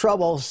have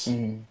troubles.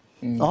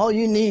 All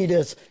you need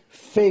is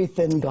faith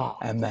in God.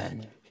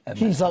 Amen. Amen.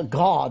 He's a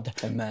God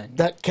Amen.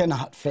 that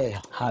cannot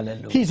fail.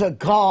 Hallelujah. He's a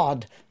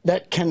God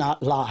that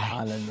cannot lie.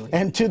 Hallelujah.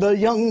 And to the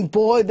young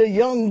boy, the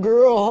young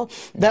girl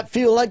that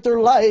feel like their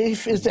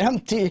life is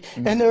empty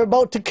and they're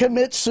about to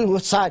commit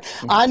suicide,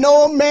 I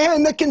know a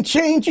man that can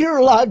change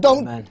your life.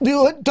 Don't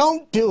do it.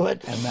 Don't do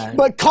it. Amen.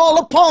 But call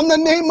upon the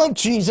name of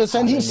Jesus.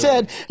 And he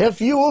said, if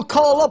you will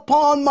call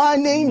upon my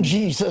name,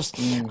 Jesus,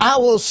 I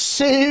will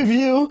save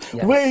you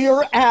where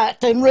you're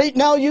at. And right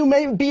now you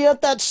may be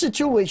at that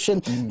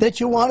situation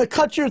that you want to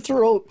cut your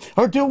throat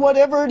or do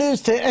whatever it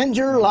is to end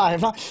your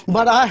life.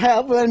 But I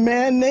have a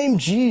man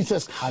named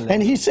Jesus,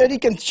 and he said he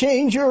can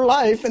change your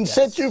life and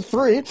set you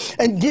free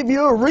and give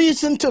you a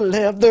reason to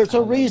live. There's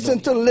a reason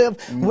to live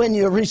when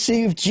you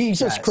receive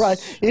Jesus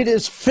Christ. It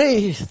is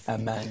faith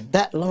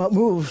that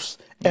moves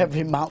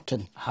every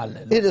mountain.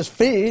 Hallelujah. It is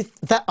faith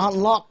that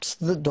unlocks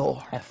the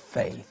door. Have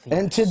faith.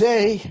 And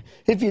today,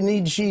 if you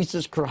need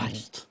Jesus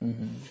Christ,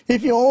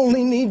 if you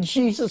only need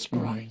Jesus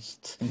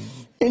Christ,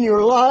 and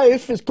your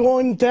life is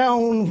going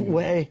down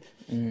way,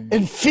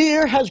 and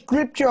fear has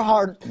gripped your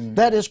heart,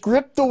 that has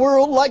gripped the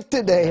world like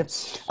today.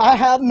 I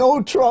have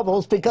no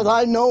troubles because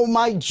I know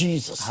my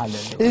Jesus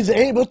is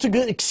able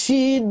to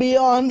exceed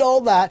beyond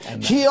all that.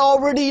 He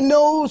already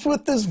knows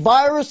with this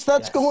virus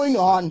that's going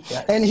on,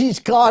 and he's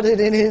got it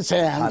in his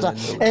hands.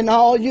 And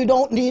all you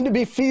don't need to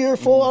be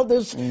fearful of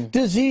this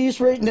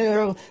disease right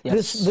now,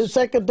 this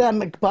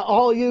epidemic, but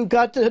all you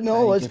got to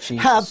know is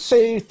have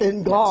faith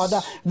in God,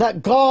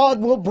 that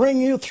God will bring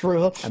you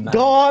through.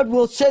 God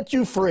will set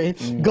you free.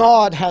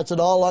 God has it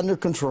all under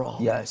control.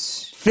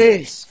 Yes.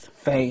 Faith.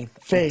 Faith.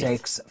 It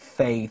takes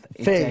faith.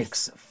 It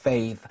takes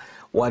faith.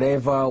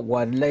 Whatever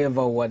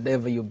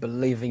you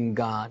believe in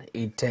God,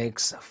 it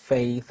takes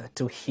faith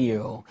to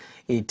heal.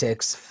 It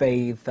takes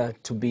faith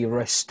to be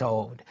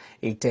restored.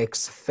 It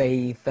takes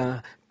faith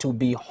to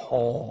be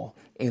whole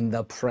in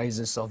the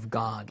presence of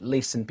God.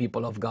 Listen,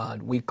 people of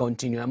God, we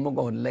continue. I'm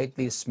going to let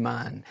this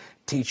man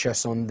teach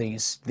us on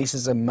this. This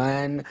is a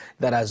man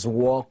that has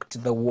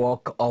walked the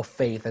walk of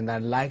faith, and I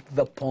like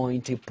the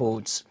point he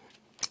puts.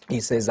 He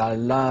says, I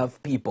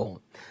love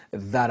people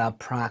that are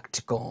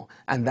practical,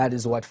 and that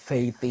is what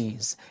faith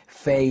is.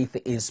 Faith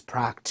is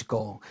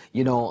practical.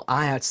 You know,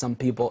 I had some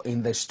people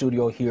in the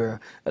studio here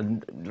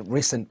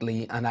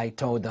recently, and I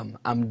told them,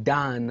 I'm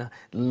done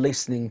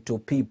listening to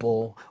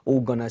people who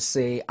are gonna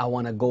say, I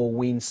want to go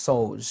win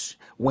souls,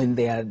 when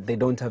they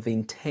don't have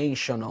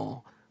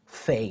intentional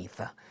faith.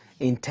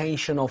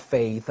 Intentional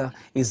faith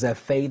is a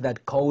faith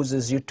that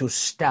causes you to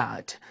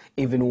start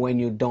even when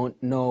you don't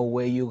know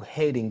where you're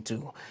heading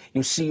to.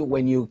 You see,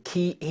 when you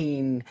key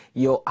in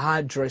your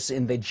address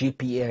in the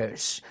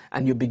GPS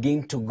and you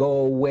begin to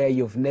go where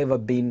you've never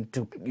been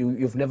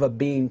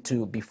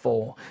to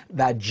before,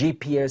 that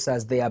GPS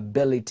has the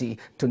ability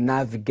to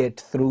navigate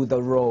through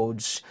the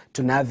roads,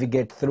 to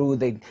navigate through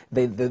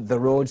the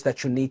roads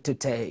that you need to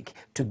take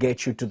to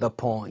get you to the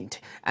point.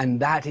 And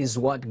that is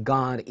what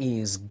God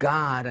is.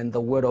 God and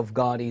the Word of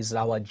God is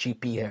our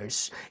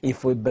GPS.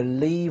 If we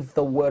believe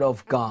the Word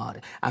of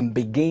God and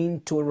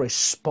begin to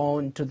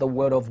respond to the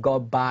Word of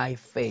God by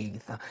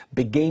faith,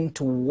 begin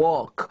to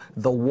walk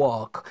the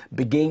walk,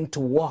 begin to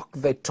walk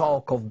the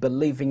talk of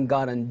believing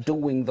God and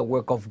doing the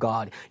work of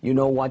God, you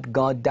know what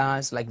God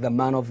does? Like the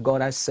man of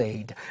God has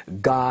said,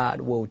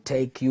 God will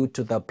take you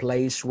to the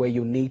place where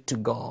you need to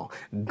go.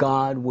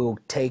 God will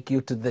take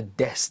you to the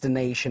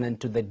destination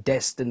and to the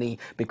destiny,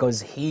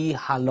 because He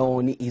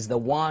alone is the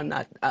one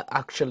that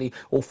actually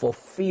who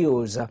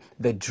fulfills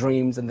the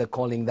dreams and the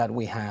calling that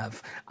we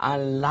have. I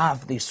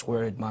love this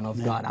word, man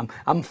of God.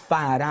 I'm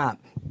fired up,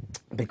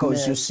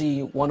 because you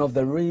see, one of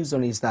the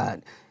reasons is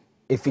that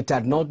if it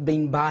had not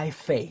been by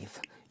faith,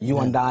 you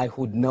and I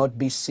would not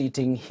be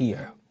sitting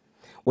here.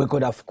 We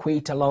could have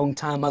quit a long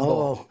time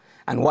ago.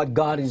 And what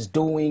God is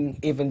doing,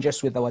 even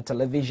just with our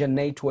television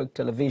network,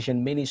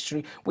 television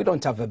ministry, we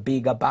don't have a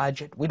bigger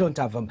budget. We don't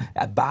have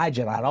a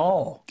budget at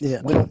all.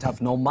 We don't have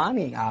no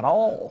money at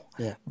all.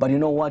 But you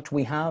know what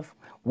we have?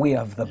 We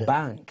have the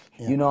bank.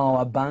 You know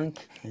our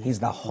bank is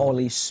the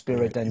Holy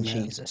Spirit and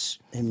Jesus.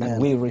 And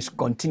we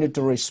continue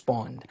to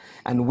respond.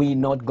 And we're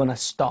not going to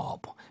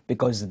stop,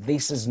 because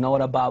this is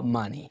not about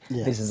money.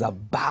 This is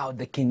about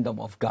the kingdom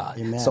of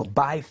God. So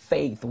by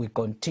faith, we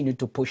continue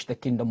to push the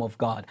kingdom of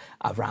God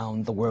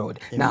around the world.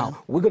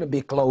 Now, we're going to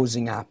be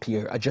closing up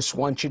here. I just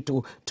want you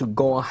to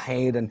go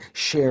ahead and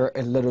share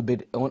a little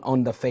bit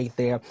on the faith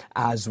there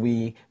as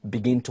we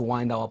begin to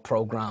wind our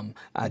program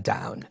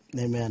down.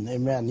 Amen.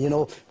 Amen. You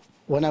know,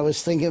 when I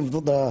was thinking of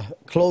the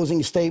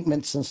closing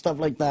statements and stuff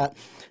like that,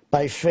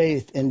 by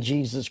faith in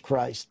Jesus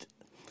Christ,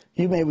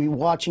 you may be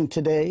watching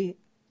today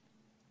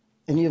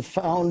and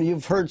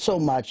you've heard so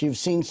much, you've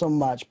seen so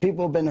much.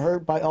 People have been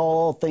hurt by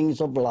all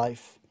things of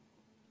life.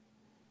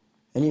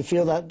 And you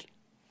feel that,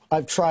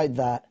 I've tried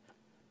that.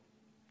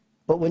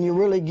 But when you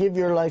really give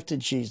your life to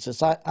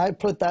Jesus, I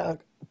put that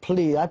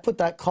plea, I put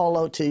that call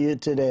out to you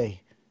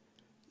today.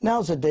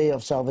 Now's the day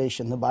of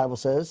salvation, the Bible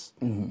says.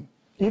 Mm-hmm.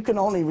 You can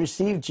only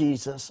receive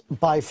Jesus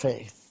by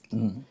faith.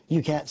 Mm-hmm.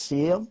 You can't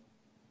see him,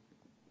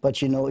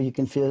 but you know you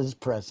can feel his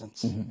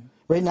presence. Mm-hmm.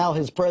 Right now,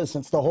 his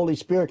presence, the Holy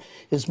Spirit,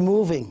 is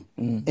moving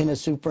in a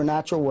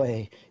supernatural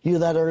way. You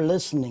that are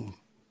listening,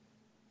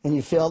 and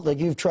you felt like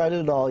you've tried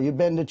it all. You've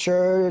been to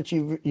church,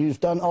 you've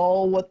done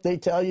all what they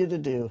tell you to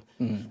do,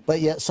 but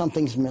yet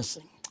something's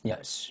missing.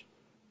 Yes.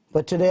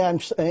 But today I'm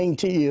saying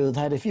to you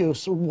that if you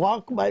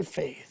walk by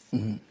faith,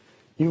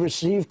 you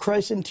receive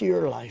Christ into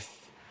your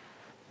life,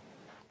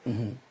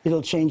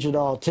 it'll change it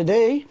all.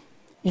 Today,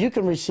 you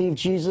can receive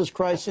Jesus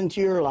Christ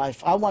into your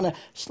life. I want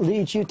to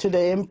lead you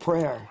today in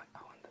prayer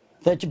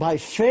that by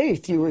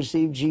faith you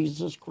receive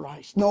Jesus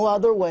Christ. No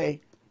other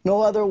way.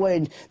 No other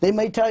way. They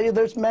may tell you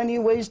there's many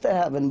ways to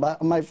heaven,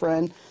 but my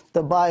friend,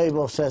 the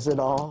Bible says it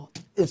all.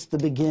 It's the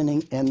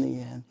beginning and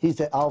the end. He's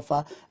the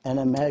Alpha and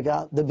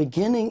Omega, the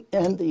beginning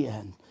and the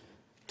end.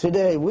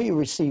 Today, we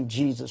receive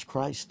Jesus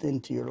Christ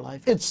into your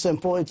life. It's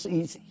simple. It's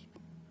easy.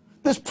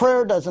 This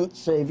prayer doesn't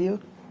save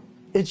you.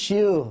 It's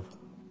you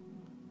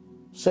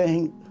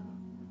saying,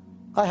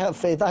 I have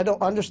faith. I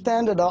don't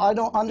understand it all. I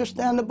don't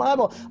understand the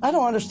Bible. I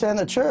don't understand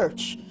the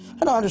church.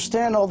 I don't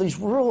understand all these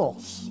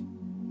rules.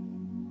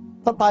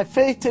 But by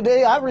faith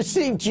today, I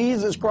receive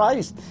Jesus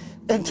Christ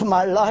into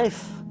my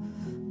life.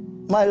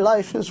 My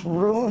life is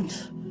ruined.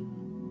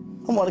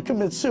 I want to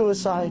commit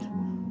suicide.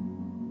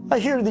 I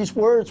hear these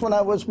words when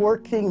I was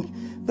working,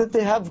 that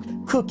they have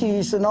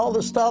cookies and all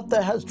the stuff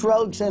that has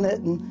drugs in it,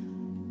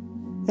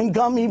 and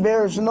gummy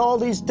bears and all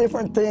these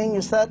different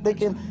things that they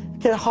can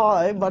get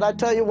high. But I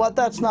tell you what,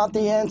 that's not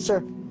the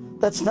answer.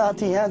 That's not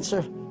the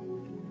answer.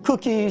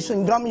 Cookies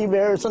and gummy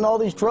bears and all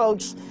these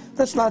drugs,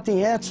 that's not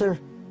the answer.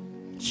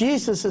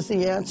 Jesus is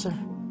the answer.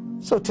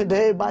 So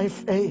today, by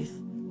faith,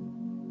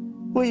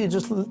 will you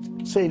just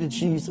say to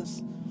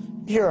Jesus,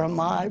 here am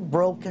I,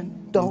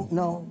 broken, don't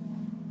know.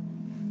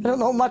 I don't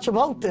know much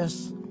about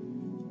this,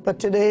 but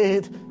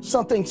today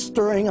something's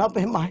stirring up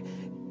in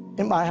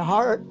my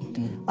heart.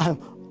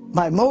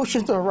 My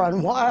emotions are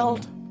running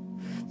wild.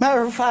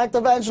 Matter of fact,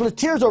 Evangelist,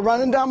 tears are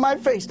running down my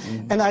face,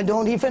 and I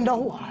don't even know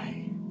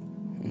why.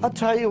 I'll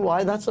tell you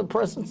why. That's the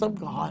presence of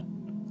God.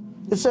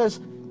 It says,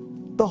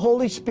 the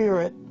Holy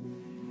Spirit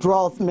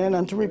draweth men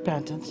unto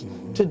repentance.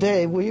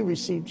 Today, we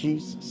receive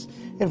Jesus.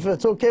 If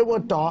it's okay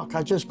with Doc,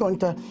 I'm just going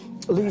to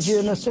lead you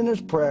in a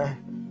sinner's prayer.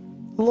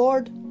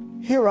 Lord,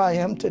 here I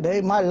am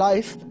today. My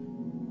life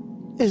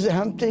is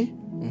empty.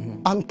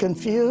 I'm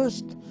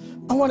confused.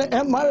 I want to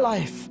end my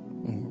life.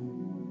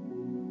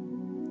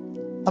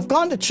 I've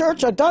gone to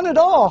church. I've done it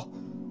all.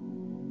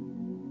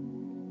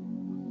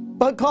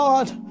 But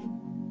God,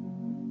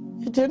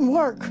 it didn't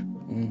work.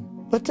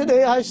 But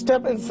today I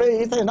step in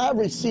faith and I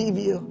receive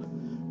you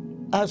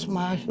as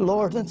my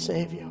Lord and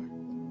Savior.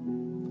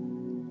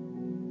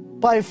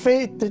 By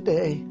faith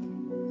today,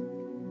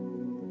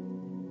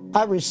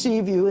 I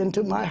receive you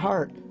into my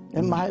heart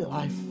and my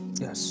life.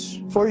 Yes.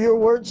 For your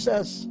word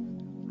says,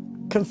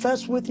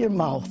 confess with your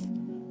mouth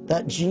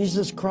that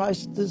Jesus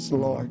Christ is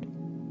Lord,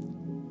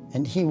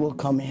 and he will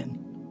come in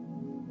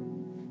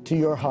to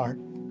your heart.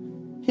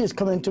 He has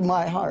come into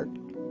my heart,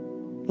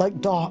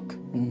 like Doc.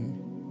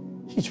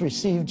 He's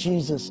received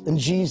Jesus, and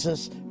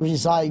Jesus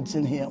resides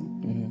in him.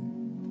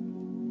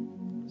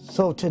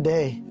 So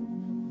today,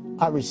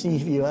 I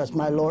receive you as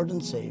my Lord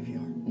and Savior.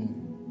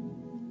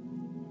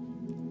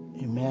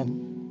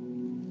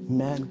 Amen.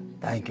 Amen.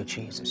 Thank you,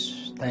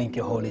 Jesus. Thank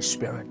you, Holy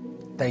Spirit.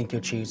 Thank you,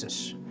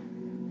 Jesus.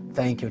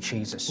 Thank you,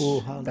 Jesus.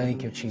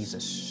 Thank you,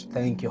 Jesus.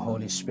 Thank you,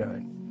 Holy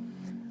Spirit.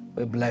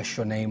 We bless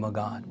your name, O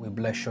God. We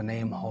bless your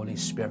name, Holy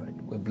Spirit.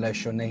 We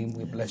bless your name.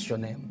 We bless your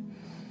name.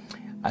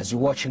 As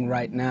you're watching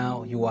right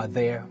now, you are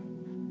there.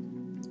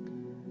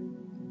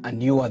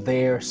 And you are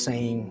there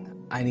saying,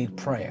 I need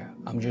prayer.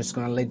 I'm just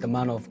going to let the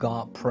man of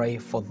God pray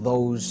for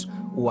those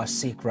who are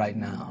sick right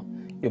now.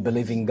 You're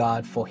believing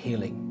God for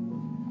healing.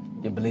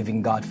 You're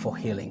believing God for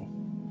healing.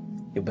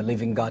 You're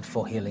believing God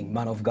for healing.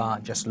 Man of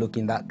God, just look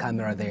in that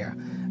camera there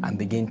and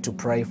begin to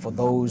pray for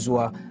those who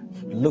are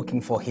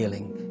looking for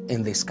healing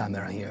in this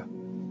camera here.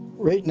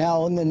 Right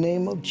now, in the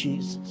name of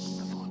Jesus.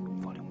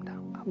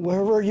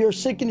 Wherever you're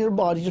sick in your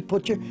body, just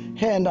put your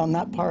hand on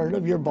that part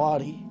of your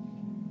body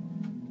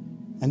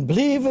and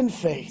believe in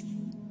faith.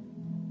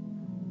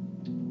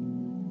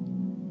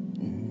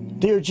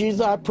 Dear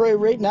Jesus, I pray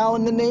right now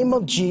in the name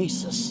of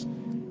Jesus,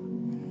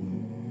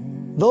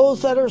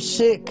 those that are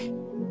sick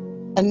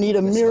and need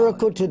a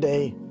miracle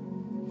today,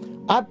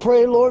 I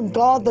pray, Lord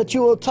God, that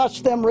you will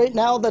touch them right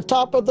now, the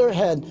top of their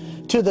head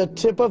to the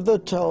tip of the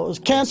toes.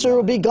 Cancer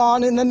will be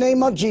gone in the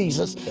name of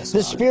Jesus.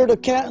 The spirit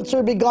of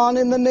cancer be gone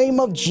in the name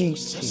of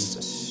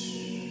Jesus.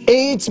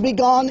 AIDS be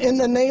gone in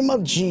the name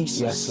of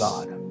Jesus. Yes,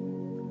 Lord.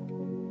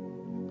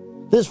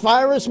 This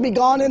virus be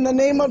gone in the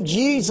name of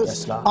Jesus.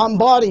 Yes, Lord. On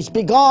bodies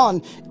be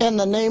gone in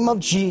the name of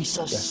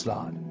Jesus. Yes,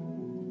 Lord.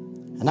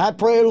 And I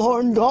pray,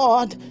 Lord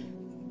God,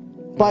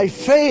 by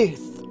faith,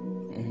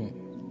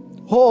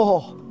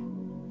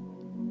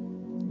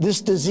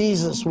 this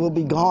diseases will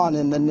be gone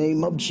in the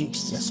name of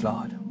Jesus. Yes,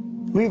 Lord.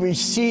 We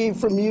receive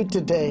from you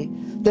today.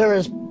 There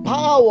is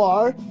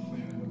power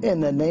in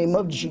the name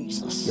of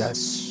Jesus.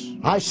 Yes.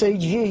 I say,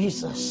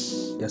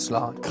 Jesus, Yes,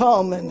 Lord.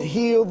 come and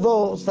heal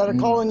those that are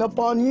calling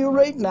upon you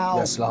right now.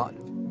 Yes, Lord.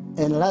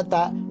 And let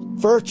that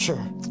virtue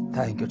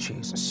Thank you,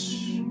 Jesus.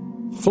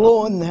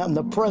 flow in them,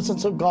 the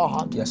presence of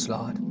God, Yes,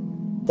 Lord.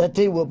 that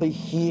they will be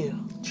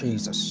healed.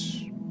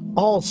 Jesus.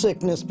 All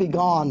sickness be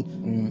gone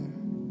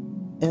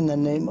in the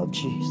name of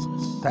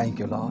Jesus. Thank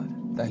you, Lord.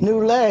 Thank you.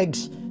 New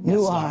legs,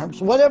 new Lord.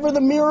 arms, whatever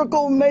the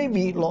miracle may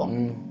be,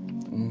 Lord.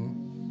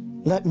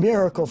 Let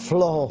miracle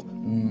flow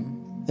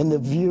in the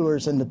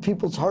viewers and the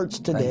people's hearts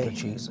today.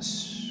 Thank you,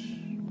 Jesus.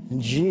 In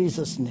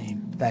Jesus'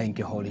 name. Thank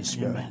you, Holy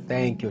Spirit. Amen.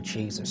 Thank you,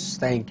 Jesus.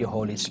 Thank you,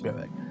 Holy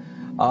Spirit.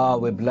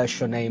 We bless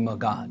your name, oh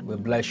God. We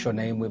bless your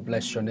name. We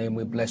bless your name.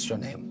 We bless your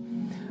name.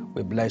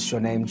 We bless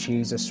your name,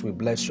 Jesus. We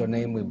bless your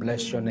name. We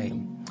bless your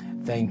name.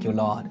 Thank you,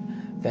 Lord.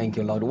 Thank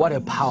you, Lord. What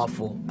a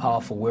powerful,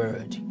 powerful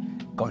word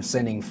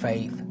concerning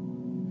faith.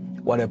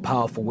 What a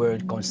powerful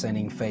word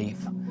concerning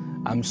faith.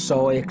 I'm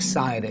so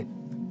excited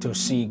to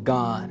see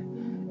God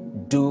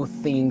do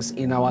things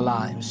in our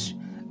lives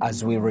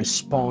as we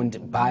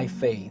respond by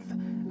faith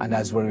and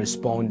as we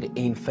respond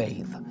in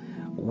faith.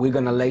 We're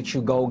going to let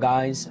you go,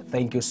 guys.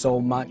 Thank you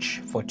so much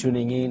for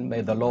tuning in.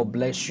 May the Lord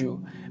bless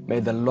you. May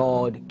the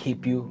Lord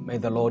keep you. May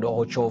the Lord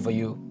watch over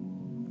you.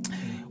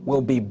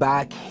 We'll be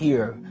back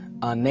here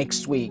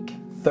next week,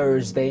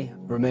 Thursday.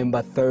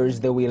 Remember,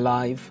 Thursday we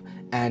live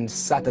and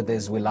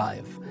Saturdays we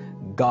live.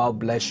 God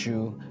bless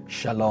you.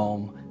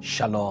 Shalom.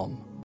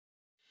 Shalom.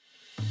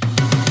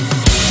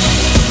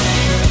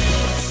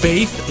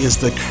 Faith is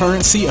the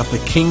currency of the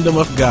kingdom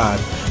of God.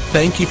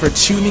 Thank you for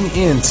tuning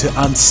in to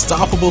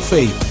Unstoppable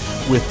Faith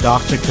with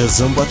Dr.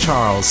 Kazumba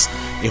Charles.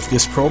 If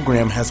this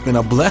program has been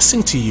a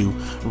blessing to you,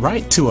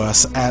 write to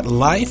us at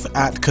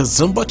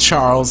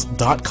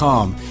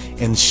life@kazumbacharles.com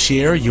and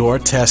share your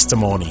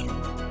testimony.